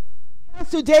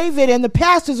 Pastor David and the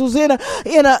pastors was in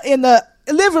the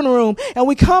living room, and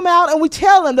we come out and we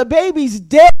tell him the baby's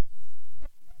dead.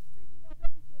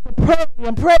 Pray.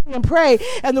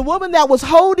 And the woman that was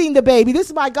holding the baby, this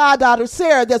is my goddaughter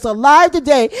Sarah that's alive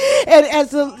today. And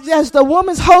as the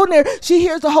woman's holding her, she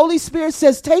hears the Holy Spirit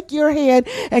says, "Take your hand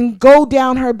and go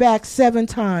down her back 7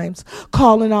 times,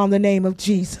 calling on the name of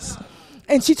Jesus."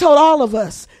 And she told all of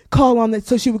us, call on that.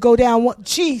 So she would go down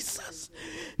Jesus.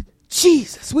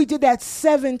 We did that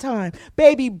 7 times.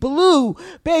 Baby blue,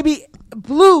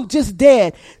 just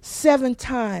dead 7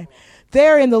 times.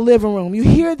 They're in the living room. You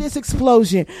hear this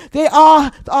explosion. They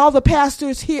all the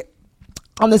pastors here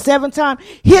on the 7th time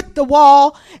hit the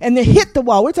wall, and they hit the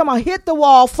wall. We're talking about hit the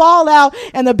wall, fall out,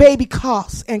 and the baby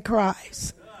coughs and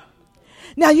cries.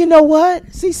 Now, you know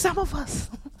what? See, some of us,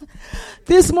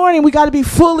 this morning we got to be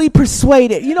fully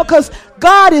persuaded, because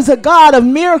God is a God of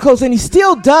miracles, and he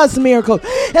still does miracles.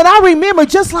 And I remember,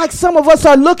 just like some of us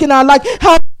are looking at, like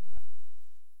how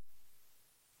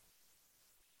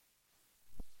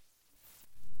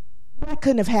that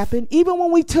couldn't have happened. Even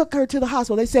when we took her to the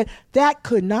hospital, they said that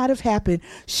could not have happened.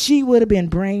 She would have been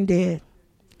brain dead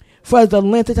for the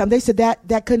length of time. They said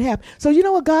that couldn't happen. So you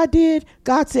know what God did?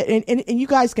 God said, and you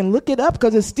guys can look it up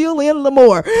because it's still in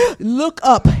Lemoore. Look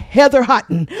up Heather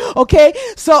Houghton. Okay?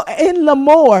 So in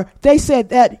Lemoore, they said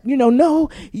that, no,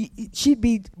 she'd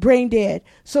be brain dead.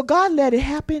 So God let it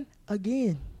happen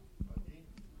again.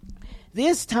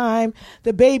 This time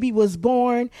the baby was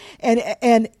born, and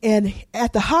at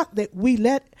the that we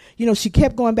let she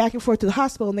kept going back and forth to the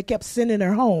hospital, and they kept sending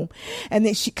her home. And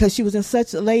then because she was in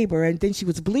such labor, and then she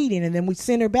was bleeding, and then we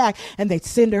send her back and they'd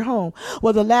send her home.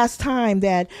 Well, the last time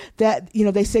that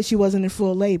they said she wasn't in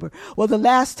full labor. Well, the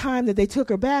last time that they took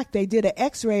her back, they did an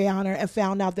x-ray on her and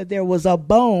found out that there was a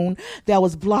bone that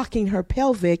was blocking her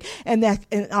pelvic, and that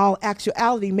in all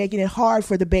actuality making it hard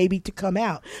for the baby to come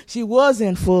out. She was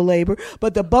in full labor,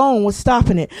 but the bone was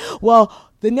stopping it. Well,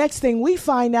 the next thing we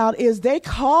find out is they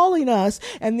calling us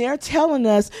and they're telling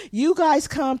us, you guys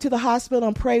come to the hospital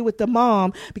and pray with the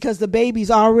mom because the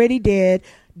baby's already dead.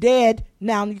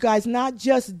 Now, you guys, not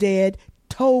just dead,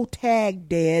 toe tag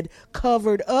dead,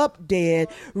 covered up dead,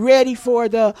 ready for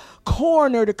the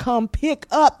coroner to come pick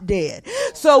up dead.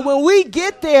 So when we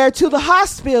get there to the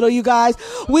hospital, you guys,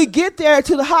 we begin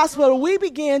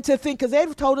to think, because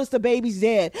they've told us the baby's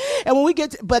dead, and when we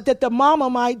get but that the mama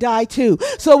might die too.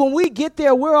 So when we get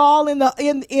there, we're all in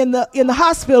the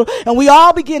hospital, and we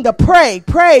all begin to pray.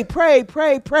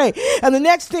 And the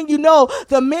next thing you know,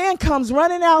 the man comes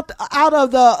running out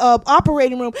of the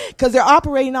operating room, because they're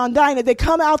operating on Dinah. They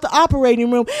come out the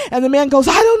operating room, and the man goes,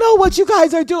 I don't know what you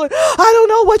guys are doing. I don't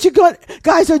know what you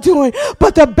guys are doing.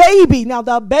 But the baby, now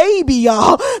the baby,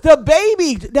 y'all, the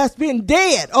baby that's been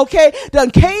dead, okay,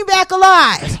 done came back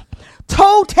alive.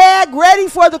 Toe tag, ready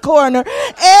for the coroner.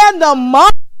 And the mom,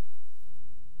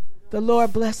 the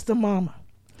Lord bless the mama.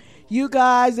 You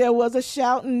guys, there was a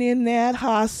shouting in that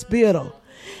hospital.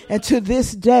 And to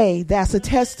this day, that's a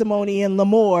testimony in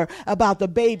Lemoore about the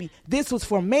baby. This was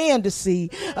for man to see,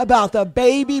 about the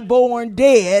baby born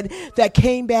dead that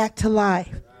came back to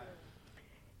life.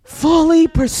 Fully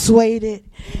persuaded.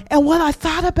 And when I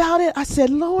thought about it, I said,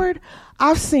 Lord,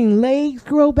 I've seen legs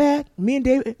grow back. Me and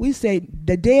David, we say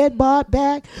the dead bought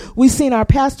back. We've seen our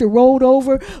pastor rolled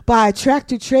over by a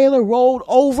tractor trailer, rolled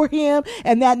over him.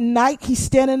 And that night he's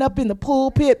standing up in the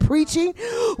pulpit preaching.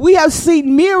 We have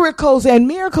seen miracles and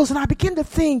miracles. And I begin to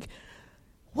think,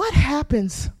 what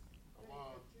happens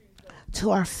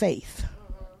to our faith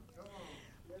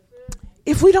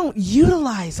if we don't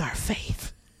utilize our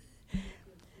faith?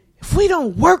 If we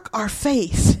don't work our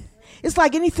faith? It's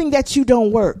like anything that you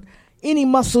don't work. Any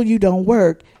muscle you don't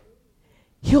work,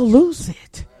 you'll lose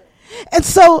it. And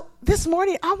so this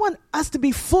morning, I want us to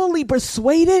be fully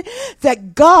persuaded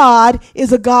that God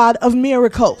is a God of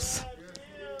miracles.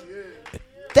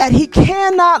 That he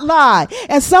cannot lie.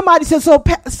 And somebody said, so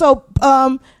Pastor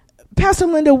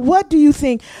Linda, what do you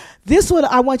think? This what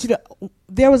I want you to,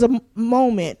 there was a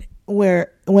moment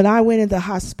where when I went into the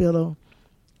hospital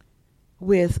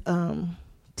with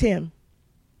Tim,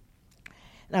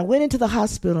 and I went into the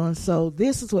hospital, and so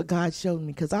this is what God showed me,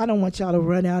 because I don't want y'all to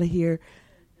run out of here.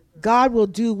 God will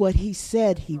do what he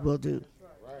said he will do,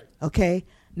 okay?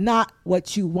 Not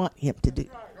what you want him to do,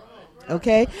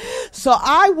 okay? So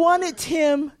I wanted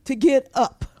him to get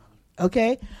up,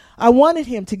 okay? I wanted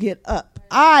him to get up.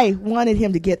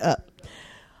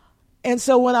 And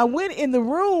so when I went in the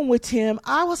room with Tim,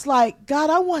 I was like, God,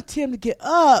 I want Tim to get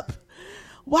up.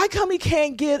 Why come he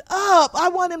can't get up? I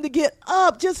want him to get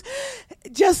up. Just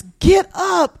get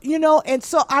up, And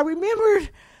so I remembered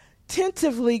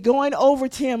tentatively going over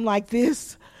to him like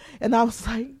this. And I was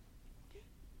like,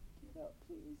 get up,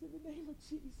 please, in the name of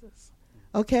Jesus.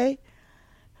 Okay?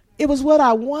 It was what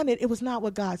I wanted. It was not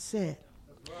what God said.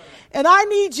 And I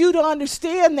need you to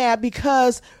understand that,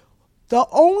 because the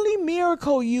only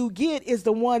miracle you get is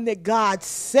the one that God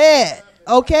said.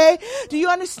 Okay? Do you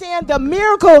understand the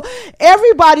miracle?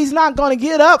 Everybody's not going to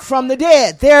get up from the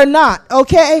dead. They're not.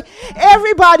 Okay?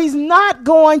 Everybody's not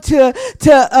going to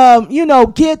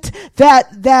get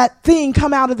that thing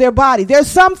come out of their body. There's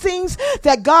some things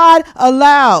that God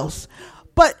allows.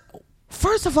 But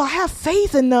first of all, have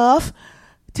faith enough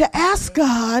to ask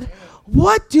God,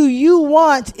 what do you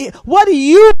want? What do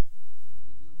you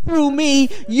through me,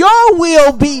 your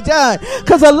will be done.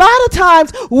 Because a lot of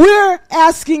times we're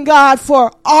asking God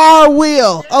for our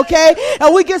will, okay?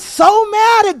 And we get so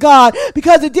mad at God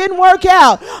because it didn't work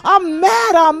out. I'm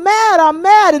mad.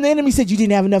 And the enemy said, you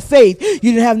didn't have enough faith.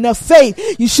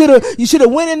 You should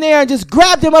have went in there and just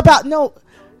grabbed him up out. No,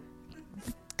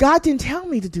 God didn't tell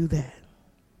me to do that.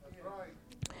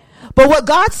 But what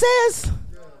God says,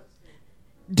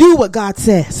 do what God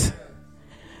says.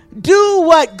 Do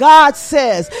what God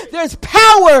says. There's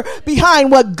power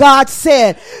behind what God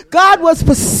said. God was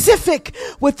specific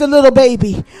with the little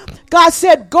baby. God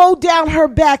said, go down her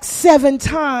back 7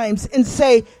 times and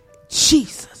say,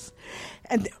 Jesus.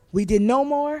 And we did no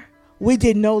more. We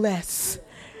did no less.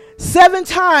 7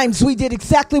 times we did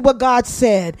exactly what God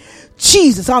said.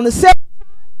 Jesus. On the 7th time,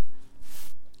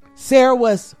 Sarah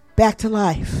was back to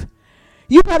life.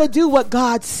 You got to do what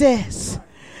God says.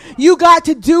 You got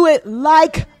to do it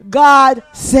like God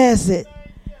says it.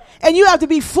 And you have to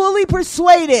be fully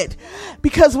persuaded.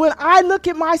 Because when I look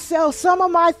at myself, some of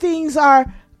my things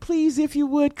are, please, if you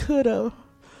would, coulda.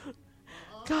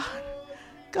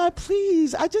 God,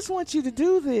 please, I just want you to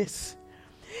do this.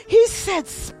 He said,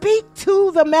 speak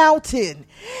to the mountain.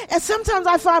 And sometimes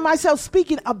I find myself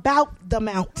speaking about the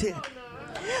mountain.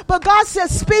 But God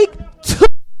says, speak to.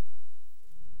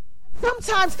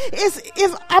 Sometimes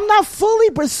if I'm not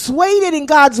fully persuaded in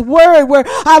God's word, where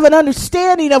I have an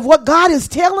understanding of what God is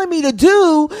telling me to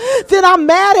do, then I'm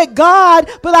mad at God,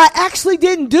 but I actually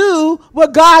didn't do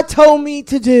what God told me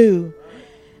to do.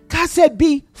 God said,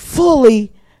 be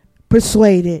fully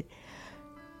persuaded.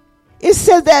 It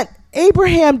said that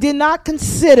Abraham did not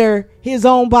consider his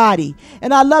own body.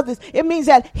 And I love this. It means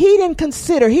that he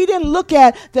didn't look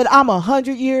at that I'm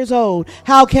 100 years old.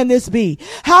 How can this be?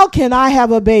 How can I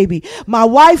have a baby? My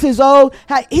wife is old.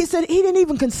 He said he didn't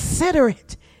even consider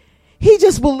it. He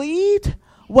just believed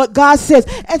what God says.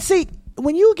 And see,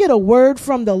 when you get a word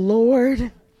from the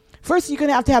Lord, first, you're going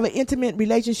to have an intimate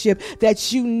relationship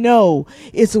that you know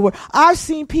is the word. I've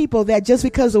seen people that just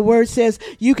because the word says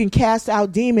you can cast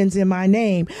out demons in my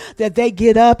name, that they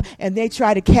get up and they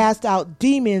try to cast out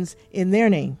demons in their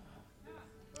name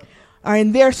or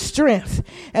in their strength.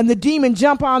 And the demon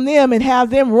jump on them and have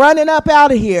them running up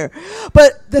out of here.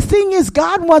 But the thing is,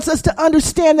 God wants us to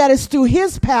understand that it's through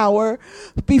his power,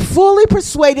 be fully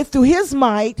persuaded through his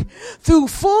might, through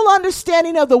full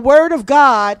understanding of the word of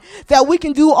God, that we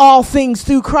can do all things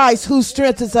through Christ who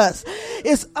strengthens us.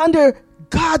 It's under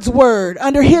God's word,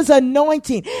 under his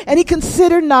anointing. And he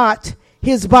considered not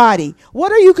his body.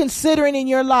 What are you considering in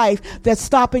your life that's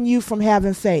stopping you from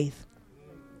having faith?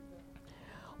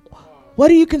 What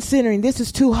are you considering? This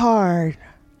is too hard.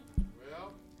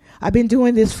 I've been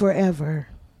doing this forever.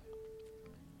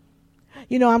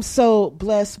 You know, I'm so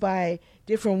blessed by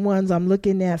different ones. I'm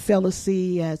looking at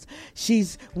Felicity as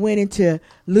she's went into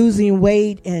losing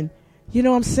weight. And you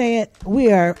know what I'm saying?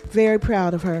 We are very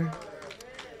proud of her.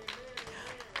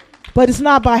 But it's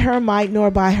not by her might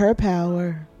nor by her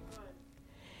power.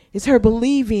 It's her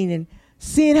believing and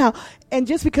seeing how. And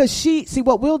just because see,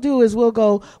 what we'll do is we'll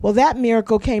go, well, that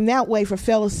miracle came that way for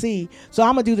Felicity, so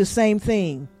I'm going to do the same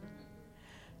thing.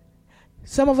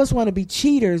 Some of us want to be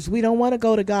cheaters. We don't want to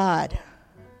go to God.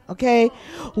 Okay?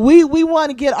 We want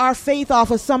to get our faith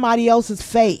off of somebody else's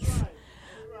faith.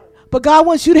 But God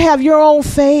wants you to have your own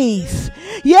faith.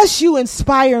 Yes, you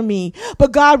inspire me,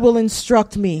 but God will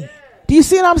instruct me. Do you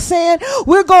see what I'm saying?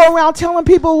 We're going around telling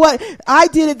people what I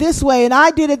did it this way and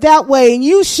I did it that way. And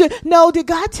you should know, did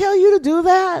God tell you to do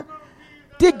that?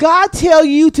 Did God tell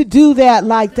you to do that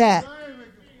like that?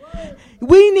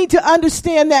 We need to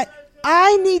understand that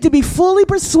I need to be fully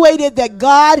persuaded that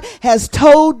God has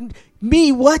told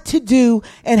me what to do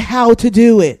and how to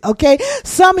do it. Okay?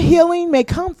 Some healing may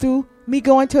come through me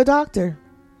going to a doctor,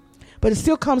 but it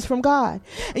still comes from God.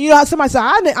 And you know how somebody said,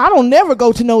 I don't never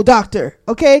go to no doctor.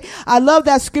 Okay. I love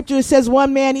that scripture. It says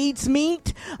one man eats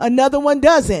meat, another one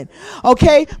doesn't.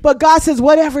 Okay. But God says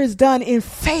whatever is done in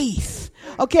faith.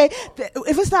 Okay.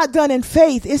 If it's not done in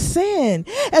faith, it's sin.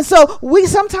 And so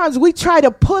sometimes we try to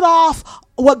put off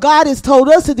what God has told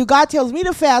us to do. God tells me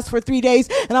to fast for 3 days.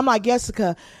 And I'm like,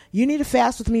 Jessica, you need to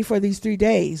fast with me for these 3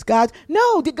 days.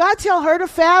 No, did God tell her to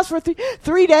fast for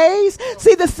 3 days?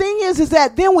 See, the thing is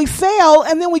that then we fail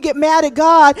and then we get mad at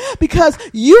God because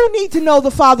you need to know the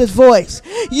Father's voice.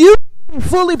 You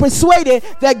fully persuaded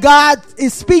that God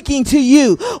is speaking to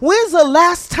you. When's the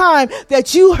last time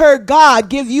that you heard God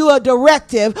give you a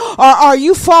directive, or are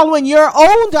you following your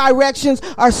own directions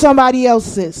or somebody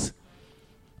else's?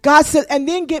 God said, and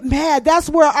then get mad. That's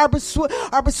where our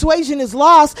persuasion is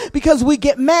lost, because we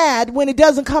get mad when it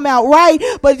doesn't come out right,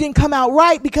 but it didn't come out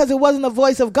right because it wasn't the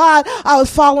voice of God. I was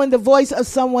following the voice of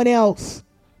someone else.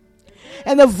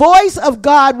 And the voice of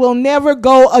God will never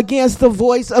go against the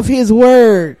voice of his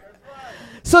word.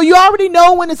 So you already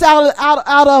know when it's out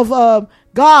of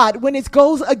God, when it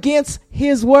goes against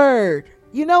his word.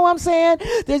 You know what I'm saying?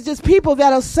 There's just people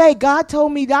that'll say, God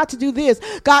told me not to do this.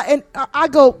 God, and I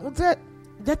go,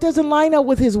 that doesn't line up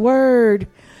with his word.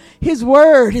 His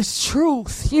word is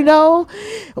truth, you know.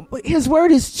 His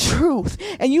word is truth.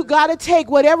 And you got to take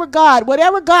whatever God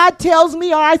tells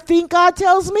me, or I think God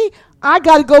tells me, I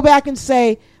got to go back and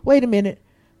say, wait a minute,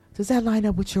 does that line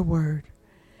up with your word?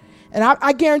 And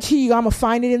I guarantee you, I'm going to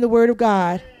find it in the word of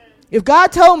God. If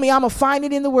God told me, I'm going to find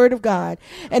it in the word of God.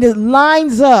 And it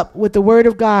lines up with the word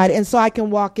of God, and so I can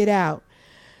walk it out.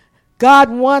 God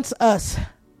wants us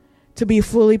to be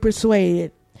fully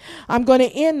persuaded. I'm going to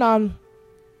end on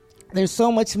There's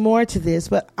so much more to this,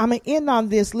 but I'm going to end on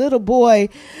this. Little boy,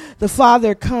 the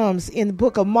father comes in the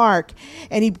book of Mark,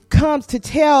 and he comes to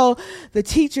tell the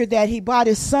teacher that he bought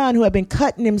his son who had been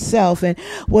cutting himself and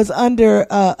was under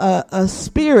a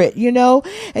spirit,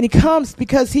 and he comes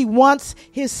because he wants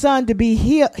his son to be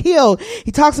healed.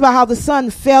 He talks about how the son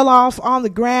fell off on the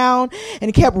ground and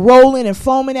he kept rolling and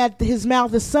foaming at his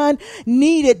mouth. The son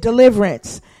needed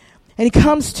deliverance. And he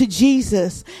comes to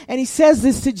Jesus and he says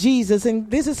this to Jesus. And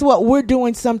this is what we're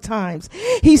doing sometimes.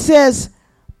 He says,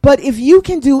 but if you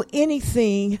can do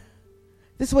anything,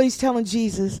 this is what he's telling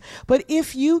Jesus. But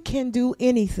if you can do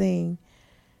anything,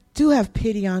 do have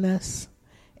pity on us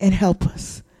and help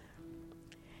us.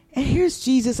 And here's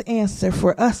Jesus' answer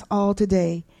for us all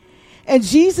today. And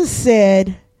Jesus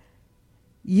said,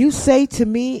 you say to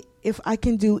me, if I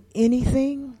can do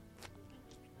anything?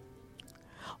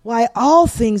 Why, all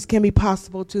things can be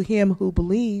possible to him who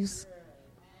believes.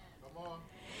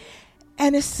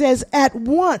 And it says, at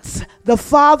once the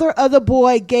father of the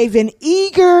boy gave an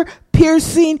eager,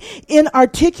 piercing,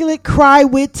 inarticulate cry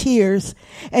with tears.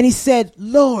 And he said,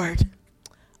 Lord,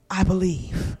 I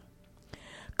believe.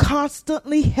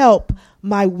 Constantly help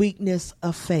my weakness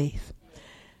of faith.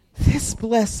 This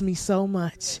blessed me so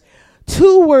much.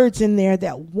 2 words in there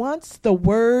that once the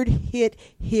word hit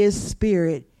his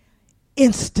spirit,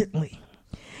 instantly.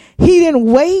 He didn't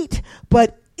wait,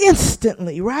 but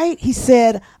instantly, right? He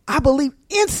said, I believe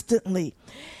instantly.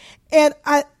 And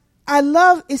I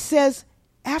love, it says,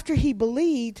 after he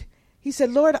believed, he said,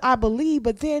 Lord, I believe.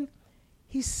 But then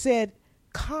he said,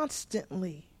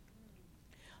 constantly.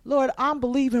 Lord, I'm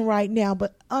believing right now,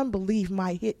 but unbelief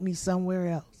might hit me somewhere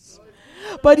else.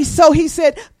 But he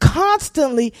said,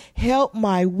 constantly help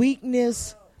my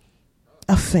weakness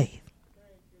of faith.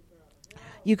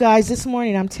 You guys, this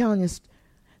morning, I'm telling you,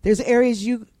 there's areas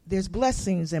there's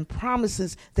blessings and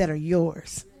promises that are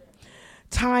yours.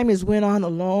 Time has went on a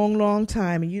long, long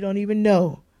time, and you don't even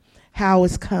know how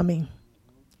it's coming,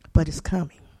 but it's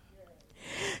coming.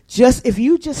 If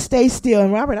you just stay still,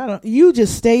 and Robert, you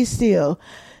just stay still.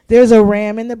 There's a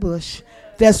ram in the bush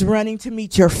that's running to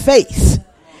meet your faith,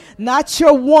 not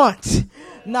your want,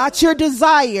 not your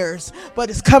desires,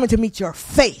 but it's coming to meet your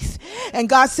faith. And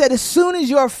God said, as soon as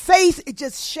your faith, it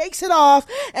just shakes it off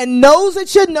and knows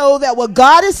that you know that what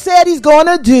God has said he's going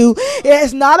to do,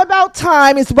 it's not about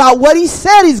time, it's about what he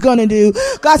said he's going to do.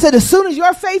 God said, as soon as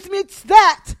your faith meets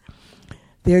that,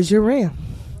 there's your ram.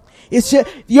 It's your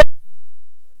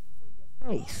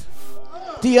faith.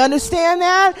 Do you understand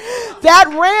that? That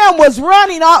ram was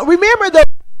running off. Remember the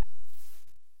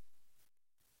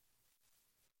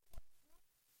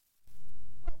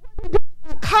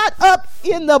caught up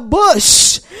in the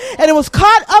bush, and it was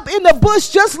caught up in the bush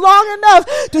just long enough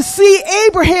to see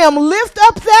Abraham lift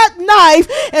up that knife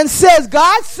and says,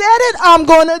 God said it, I'm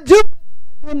going to do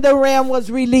it. And the ram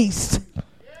was released.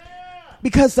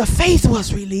 Because the faith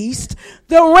was released,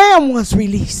 the ram was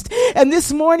released. And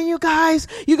this morning, you guys,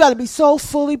 you got to be so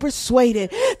fully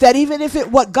persuaded that even if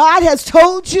what God has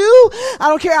told you, I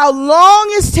don't care how long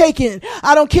it's taken,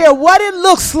 I don't care what it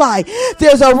looks like,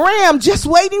 there's a ram just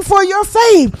waiting for your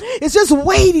faith. It's just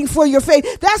waiting for your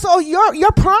faith. That's all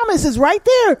your promise is right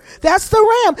there. That's the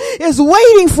ram. It's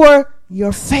waiting for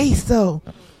your faith, though.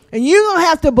 And you're going to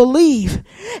have to believe.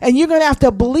 And you're going to have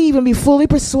to believe and be fully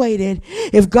persuaded.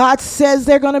 If God says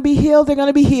they're going to be healed, they're going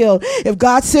to be healed. If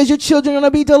God says your children are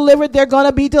going to be delivered, they're going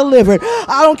to be delivered.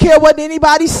 I don't care what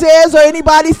anybody says or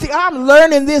anybody thinks. I'm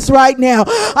learning this right now.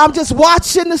 I'm just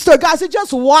watching the story. God said,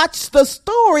 just watch the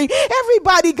story.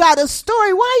 Everybody got a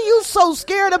story. Why are you so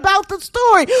scared about the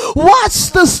story?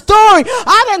 Watch the story.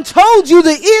 I done told you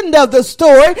the end of the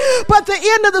story, but the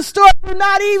end of the story would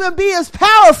not even be as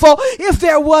powerful if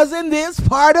there wasn't this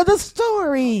part of the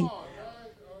story. Oh,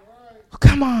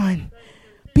 come on.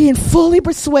 Being fully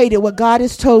persuaded what God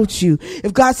has told you.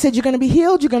 If God said you're going to be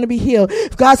healed, you're going to be healed.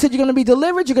 If God said you're going to be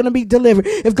delivered, you're going to be delivered.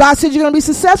 If God said you're going to be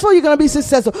successful, you're going to be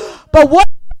successful. But what?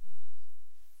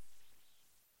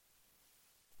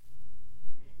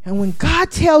 And when God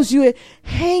tells you it,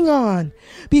 hang on.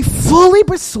 Be fully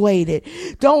persuaded.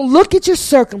 Don't look at your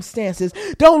circumstances.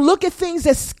 Don't look at things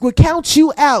that will count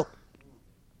you out.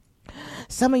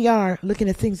 Some of y'all are looking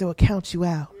at things that will count you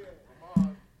out.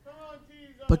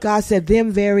 But God said,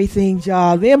 them very things,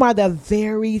 y'all, them are the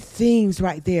very things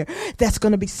right there. That's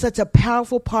going to be such a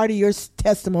powerful part of your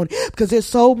testimony, because there's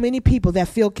so many people that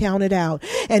feel counted out.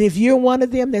 And if you're one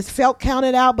of them that's felt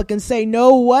counted out, but can say,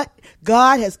 know what?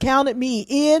 God has counted me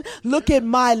in. Look at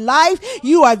my life.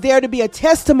 You are there to be a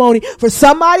testimony for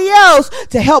somebody else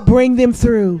to help bring them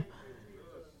through.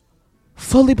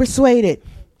 Fully persuaded.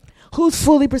 Who's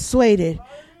fully persuaded?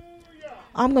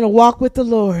 I'm going to walk with the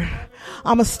Lord.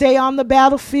 I'm going to stay on the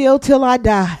battlefield till I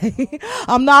die.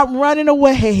 I'm not running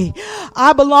away.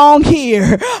 I belong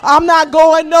here. I'm not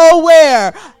going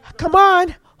nowhere. Come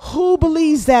on. Who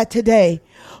believes that today?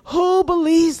 Who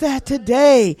believes that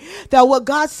today? That what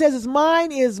God says is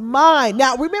mine is mine.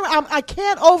 Now, remember, I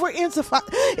can't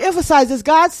overemphasize this.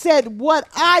 God said what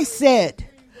I said.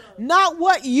 Not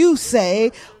what you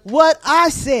say, what I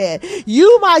said.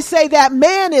 You might say that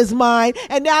man is mine,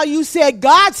 and now you said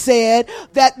God said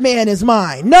that man is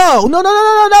mine. No,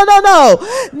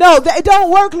 it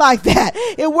don't work like that.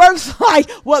 It works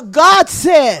like what God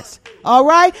says. All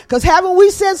right? Because haven't we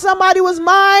said somebody was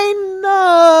mine?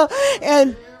 No.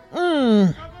 And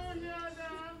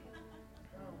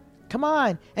come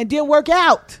on, and didn't work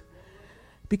out.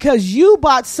 Because you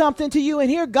bought something to you, and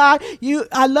here God,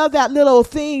 I love that little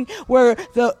thing where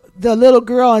the little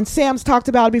girl, and Sam's talked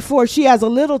about it before, she has a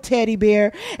little teddy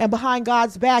bear, and behind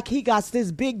God's back, he got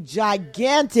this big,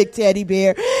 gigantic teddy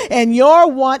bear, and your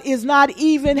want is not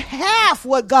even half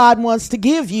what God wants to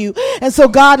give you. And so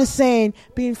God is saying,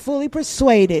 being fully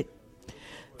persuaded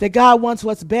that God wants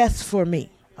what's best for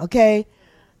me, okay?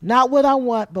 Not what I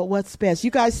want, but what's best. You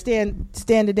guys stand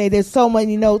today. There's so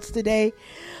many notes today.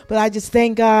 But I just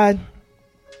thank God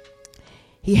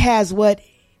he has what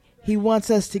he wants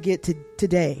us to get to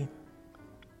today.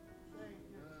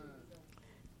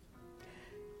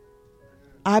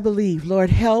 I believe,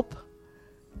 Lord, help.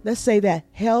 Let's say that.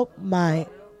 Help my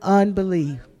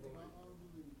unbelief.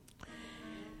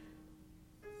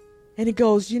 And it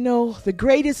goes, the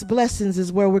greatest blessings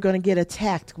is where we're going to get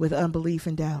attacked with unbelief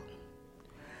and doubt.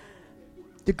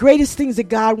 The greatest things that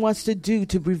God wants to do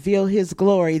to reveal his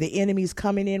glory, the enemy's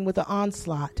coming in with an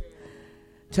onslaught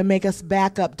to make us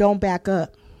back up. Don't back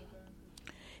up.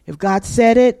 If God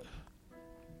said it,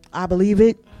 I believe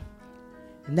it,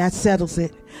 and that settles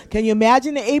it. Can you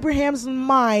imagine Abraham's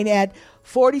mind at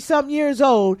 40-something years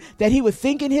old that he would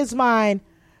think in his mind,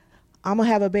 I'm going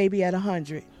to have a baby at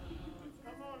 100?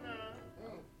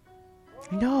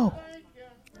 No.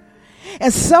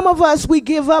 And some of us, we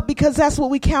give up because that's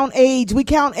what we count age. We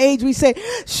count age. We say,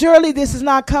 surely this is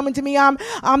not coming to me. I'm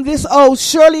this old.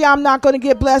 Surely I'm not going to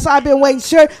get blessed. I've been waiting.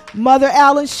 Sure, Mother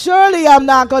Allen, surely I'm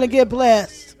not going to get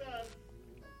blessed.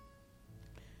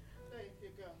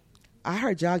 I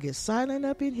heard y'all get silent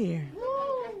up in here.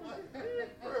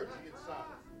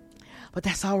 But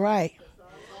that's all right.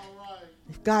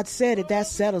 If God said it, that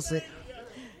settles it.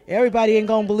 Everybody ain't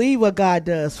going to believe what God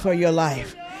does for your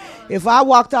life. If I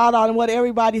walked out on what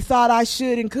everybody thought I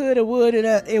should and could or would,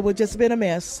 it would just been a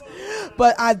mess.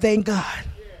 But I thank God.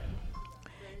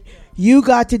 You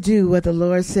got to do what the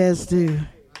Lord says do.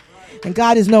 And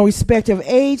God is no respecter of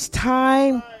age,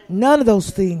 time, none of those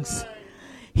things.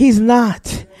 He's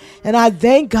not. And I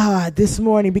thank God this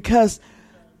morning because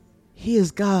he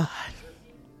is God.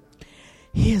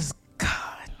 He is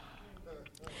God.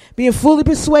 Being fully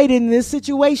persuaded in this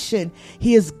situation,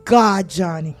 he is God,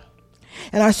 Johnny.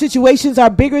 And our situations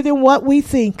are bigger than what we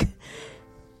think.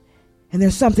 And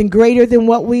there's something greater than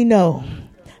what we know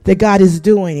that God is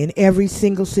doing in every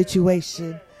single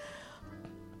situation.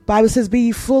 Bible says, be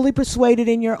ye fully persuaded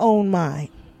in your own mind.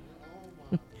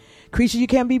 Creature, you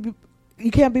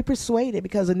can't be persuaded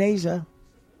because of Nasia.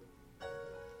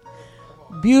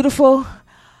 Beautiful.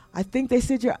 I think they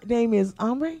said your name is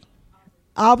Aubrey.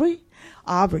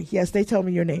 Yes, they told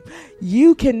me your name.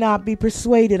 You cannot be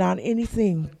persuaded on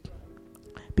anything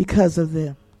because of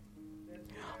them.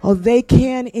 Oh, they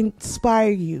can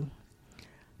inspire you,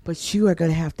 but you are going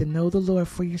to have to know the Lord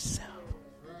for yourself.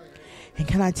 And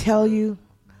can I tell you,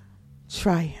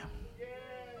 try him.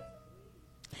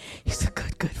 He's a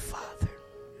good, good Father.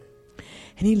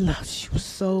 And he loves you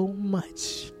so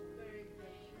much.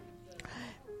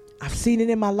 I've seen it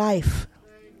in my life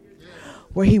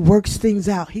where he works things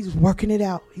out. He's working it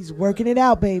out. He's working it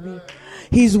out, baby.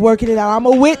 He's working it out. I'm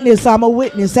a witness.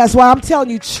 That's why I'm telling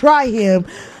you, try him,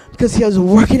 because he's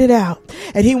working it out.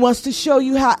 And he wants to show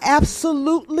you how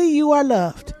absolutely you are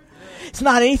loved. It's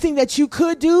not anything that you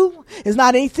could do. It's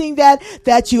not anything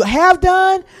that you have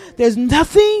done. There's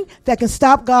nothing that can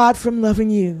stop God from loving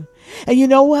you. And you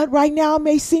know what? Right now it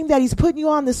may seem that he's putting you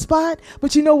on the spot,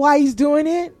 but you know why he's doing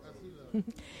it?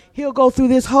 He'll go through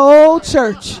this whole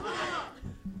church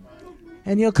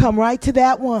and he'll come right to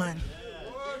that one.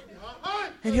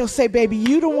 And he'll say, baby,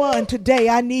 you the one today.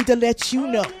 I need to let you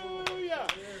know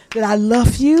that I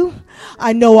love you.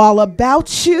 I know all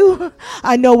about you.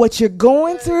 I know what you're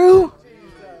going through.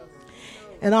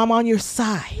 And I'm on your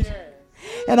side.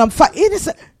 And I'm fighting.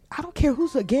 I don't care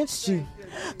who's against you.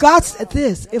 God said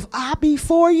this, if I be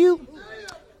for you,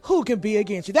 who can be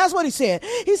against you? That's what he said.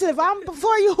 He said, if I'm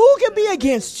for you, who can be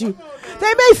against you?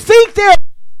 They may think they're,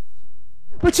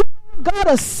 but God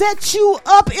will set you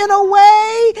up in a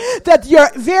way that your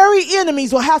very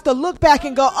enemies will have to look back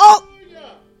and go, oh,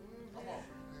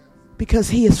 because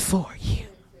he is for you.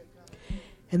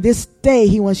 And this day,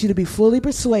 he wants you to be fully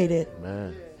persuaded.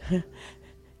 Amen.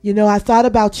 You know, I thought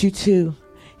about you too,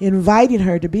 inviting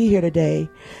her to be here today.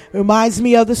 Reminds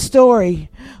me of the story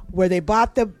where they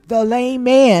bought the lame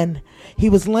man. He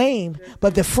was lame,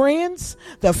 but the friends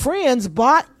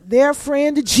bought their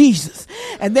friend to Jesus.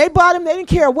 And they bought him. They didn't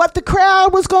care what the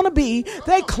crowd was going to be.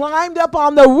 They climbed up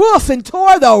on the roof and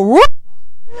tore the roof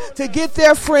to get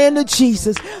their friend to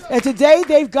Jesus. And today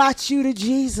they've got you to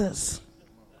Jesus.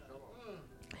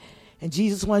 And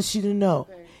Jesus wants you to know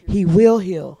he will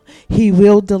heal. He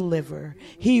will deliver.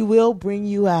 He will bring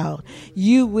you out.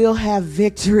 You will have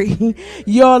victory.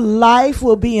 Your life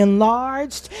will be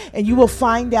enlarged, and you will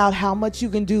find out how much you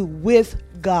can do with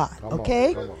God.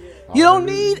 Okay? Come on. You don't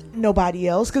need nobody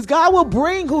else, because God will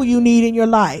bring who you need in your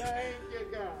life.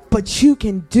 But you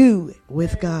can do it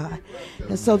with God.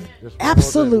 And so,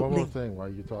 absolutely. One more thing while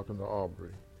you're talking to Aubrey.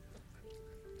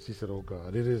 She said, oh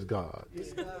God, it is God.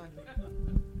 It's God.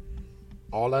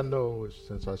 All I know is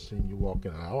since I seen you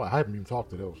walking, I haven't even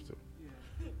talked to those two.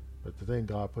 But the thing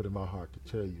God put in my heart to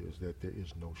tell you is that there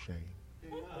is no shame.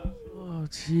 Oh,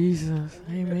 Jesus.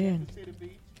 Amen.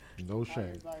 No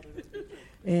shame.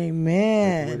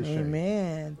 Amen. Shame.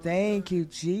 Amen. Thank you,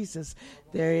 Jesus.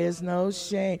 There is no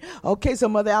shame. Okay, so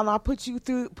Mother Allen, I'll put you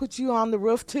on the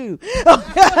roof too.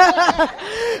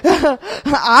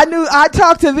 I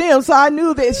talked to them, so I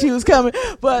knew that she was coming,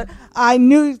 but I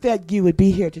knew that you would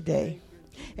be here today.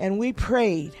 And we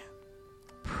prayed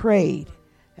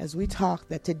as we talked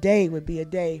that today would be a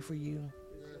day for you.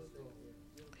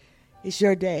 It's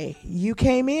your day. You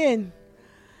came in.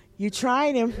 You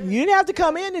tried him. You didn't have to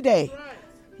come in today.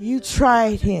 You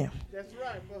tried him.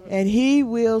 And he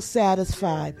will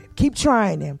satisfy. Keep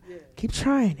trying him. Keep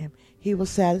trying him. He will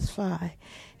satisfy.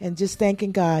 And just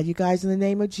thanking God. You guys, in the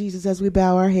name of Jesus, as we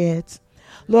bow our heads.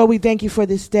 Lord, we thank you for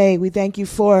this day. We thank you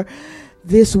for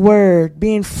this word,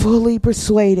 being fully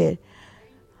persuaded.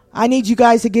 I need you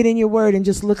guys to get in your word and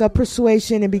just look up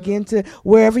persuasion and begin to,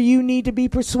 wherever you need to be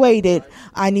persuaded,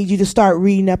 I need you to start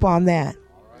reading up on that.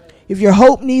 If your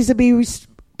hope needs to be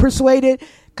persuaded,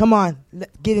 come on,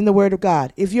 get in the word of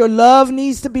God. If your love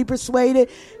needs to be persuaded,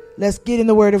 let's get in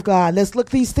the word of God. Let's look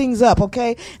these things up,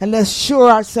 okay? And let's shore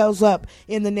ourselves up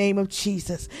in the name of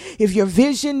Jesus. If your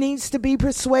vision needs to be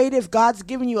persuaded, if God's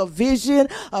given you a vision,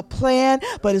 a plan,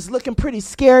 but it's looking pretty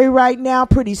scary right now,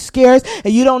 pretty scarce,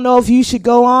 and you don't know if you should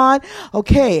go on,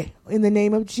 okay, in the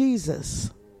name of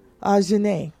Jesus. How's your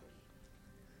name?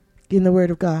 Get in the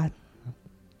word of God.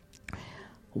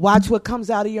 Watch what comes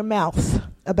out of your mouth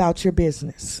about your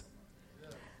business.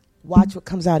 Watch what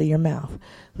comes out of your mouth.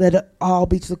 Let it all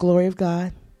be to the glory of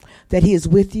God. That he is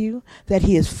with you, that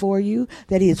he is for you,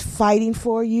 that he is fighting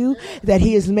for you, that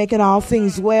he is making all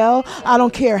things well. I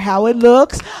don't care how it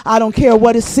looks. I don't care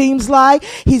what it seems like.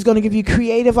 He's going to give you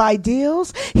creative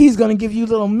ideals. He's going to give you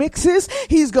little mixes.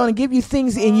 He's going to give you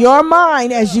things in your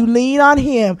mind as you lean on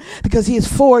him, because he is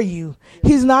for you.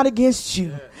 He's not against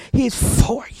you. He is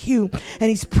for you, and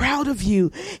he's proud of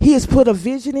you. He has put a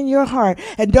vision in your heart.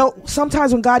 And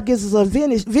sometimes when God gives us a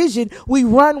vision, we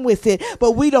run with it,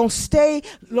 but we don't stay.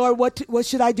 Lord, what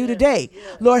should I do today?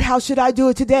 Lord, how should I do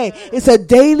it today? It's a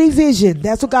daily vision.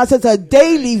 That's what God says, a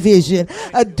daily vision,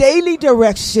 a daily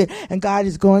direction. And God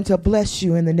is going to bless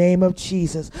you in the name of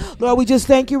Jesus. Lord, we just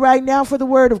thank you right now for the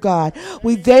word of God.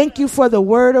 We thank you for the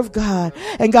word of God.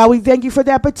 And God, we thank you for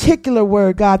that particular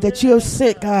word, God, that you have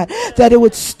sent, God, that it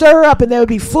would stir up and they would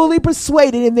be fully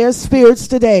persuaded in their spirits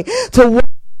today to walk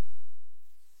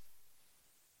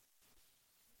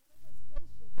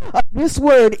this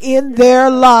word in their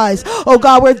lives. Oh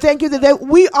God, we thank you that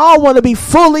we all want to be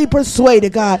fully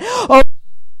persuaded, God. Oh,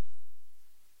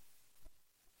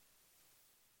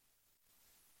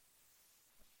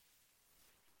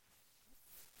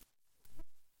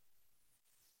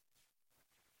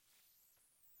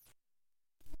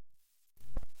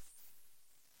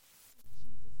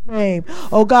 name.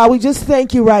 Oh God, we just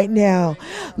thank you right now.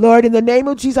 Lord, in the name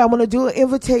of Jesus, I want to do an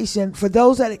invitation for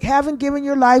those that haven't given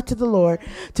your life to the Lord.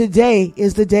 Today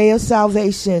is the day of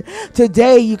salvation.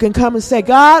 Today you can come and say,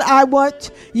 God, I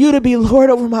want you to be Lord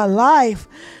over my life.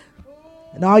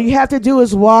 And all you have to do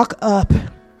is walk up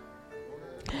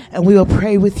and we will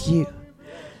pray with you.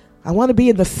 I want to be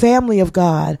in the family of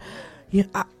God.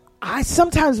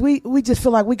 sometimes we just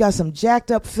feel like we got some jacked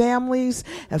up families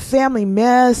and family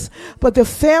mess, but the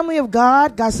family of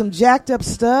God got some jacked up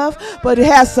stuff, but it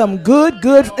has some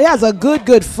it has a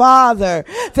good father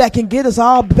that can get us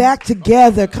all back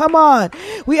together. Come on.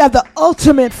 We have the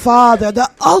ultimate father.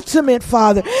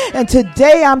 And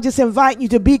today I'm just inviting you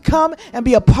to become and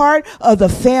be a part of the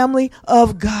family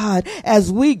of God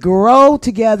as we grow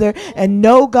together and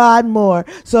know God more.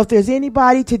 So if there's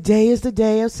anybody, today is the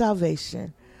day of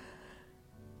salvation.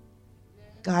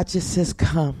 God just says,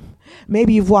 come.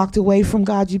 Maybe you've walked away from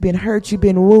God. You've been hurt. You've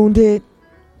been wounded.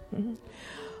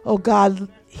 Oh, God,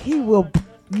 he will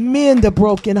mend a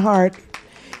broken heart.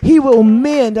 He will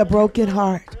mend a broken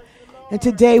heart. And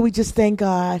today we just thank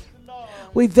God.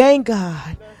 We thank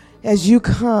God as you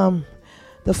come.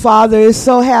 The Father is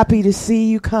so happy to see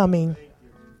you coming.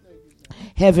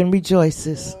 Heaven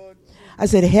rejoices. I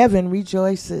said heaven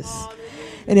rejoices.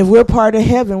 And if we're part of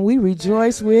heaven, we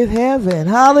rejoice with heaven.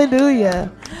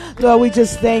 Hallelujah. Lord, we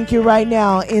just thank you right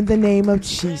now in the name of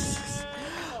Jesus.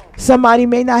 Somebody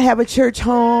may not have a church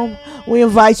home. We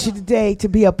invite you today to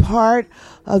be a part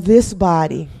of this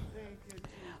body.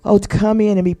 Oh, to come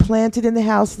in and be planted in the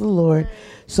house of the Lord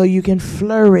so you can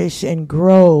flourish and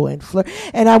grow and flourish.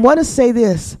 And I want to say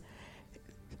this.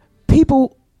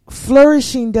 People,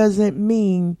 flourishing doesn't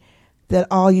mean that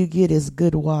all you get is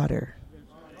good water.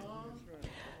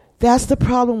 That's the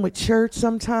problem with church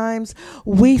sometimes.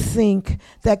 We think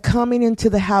that coming into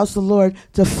the house of the Lord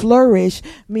to flourish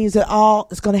means that all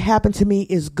that's going to happen to me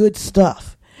is good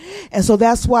stuff. And so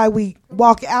that's why we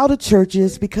walk out of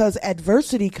churches, because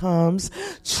adversity comes,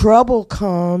 trouble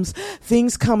comes,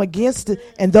 things come against it,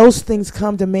 and those things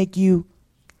come to make you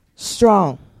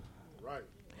strong. Right.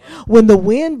 When the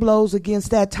wind blows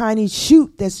against that tiny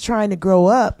shoot that's trying to grow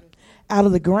up out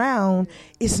of the ground,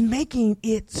 it's making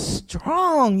it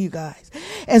strong, you guys.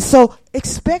 And so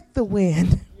expect the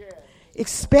wind,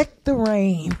 expect the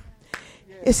rain,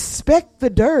 expect the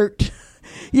dirt.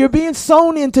 You're being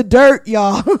sown into dirt,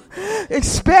 y'all.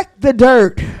 Expect the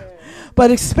dirt, but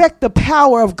expect the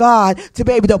power of God to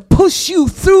be able to push you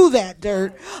through that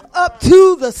dirt up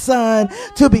to the sun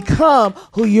to become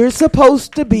who you're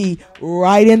supposed to be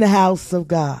right in the house of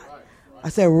God. I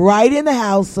said right in the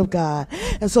house of God.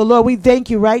 And so, Lord, we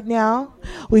thank you right now.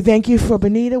 We thank you for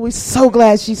Benita. We're so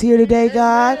glad she's here today,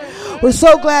 God. We're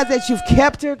so glad that you've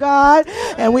kept her, God.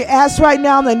 And we ask right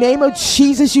now in the name of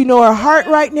Jesus, you know her heart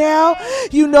right now.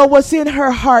 You know what's in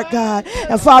her heart, God.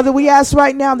 And Father, we ask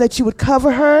right now that you would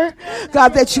cover her, God,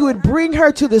 that you would bring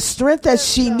her to the strength that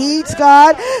she needs,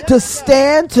 God, to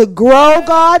stand, to grow,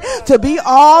 God, to be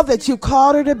all that you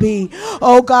called her to be.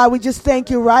 Oh, God, we just thank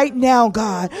you right now,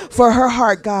 God, for her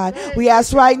heart, God. We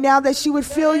ask right now that she would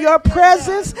feel your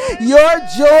presence, your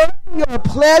joy, your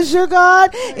pleasure,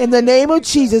 God, in the name of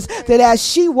Jesus, that as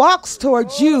she walks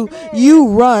towards you, you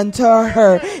run to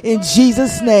her in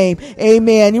Jesus' name.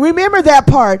 Amen. You remember that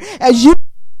part as you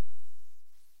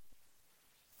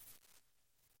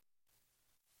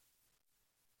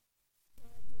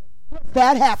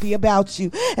that happy about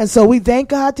you. And so we thank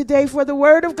God today for the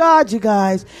word of God, you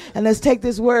guys. And let's take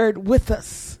this word with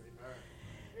us.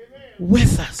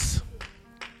 With us.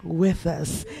 With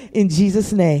us. In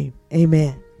Jesus' name.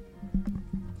 Amen.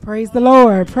 Praise the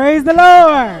Lord. Praise the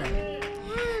Lord.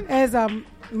 As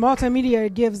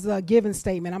multimedia gives a given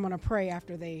statement, I'm going to pray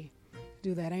after they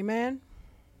do that. Amen.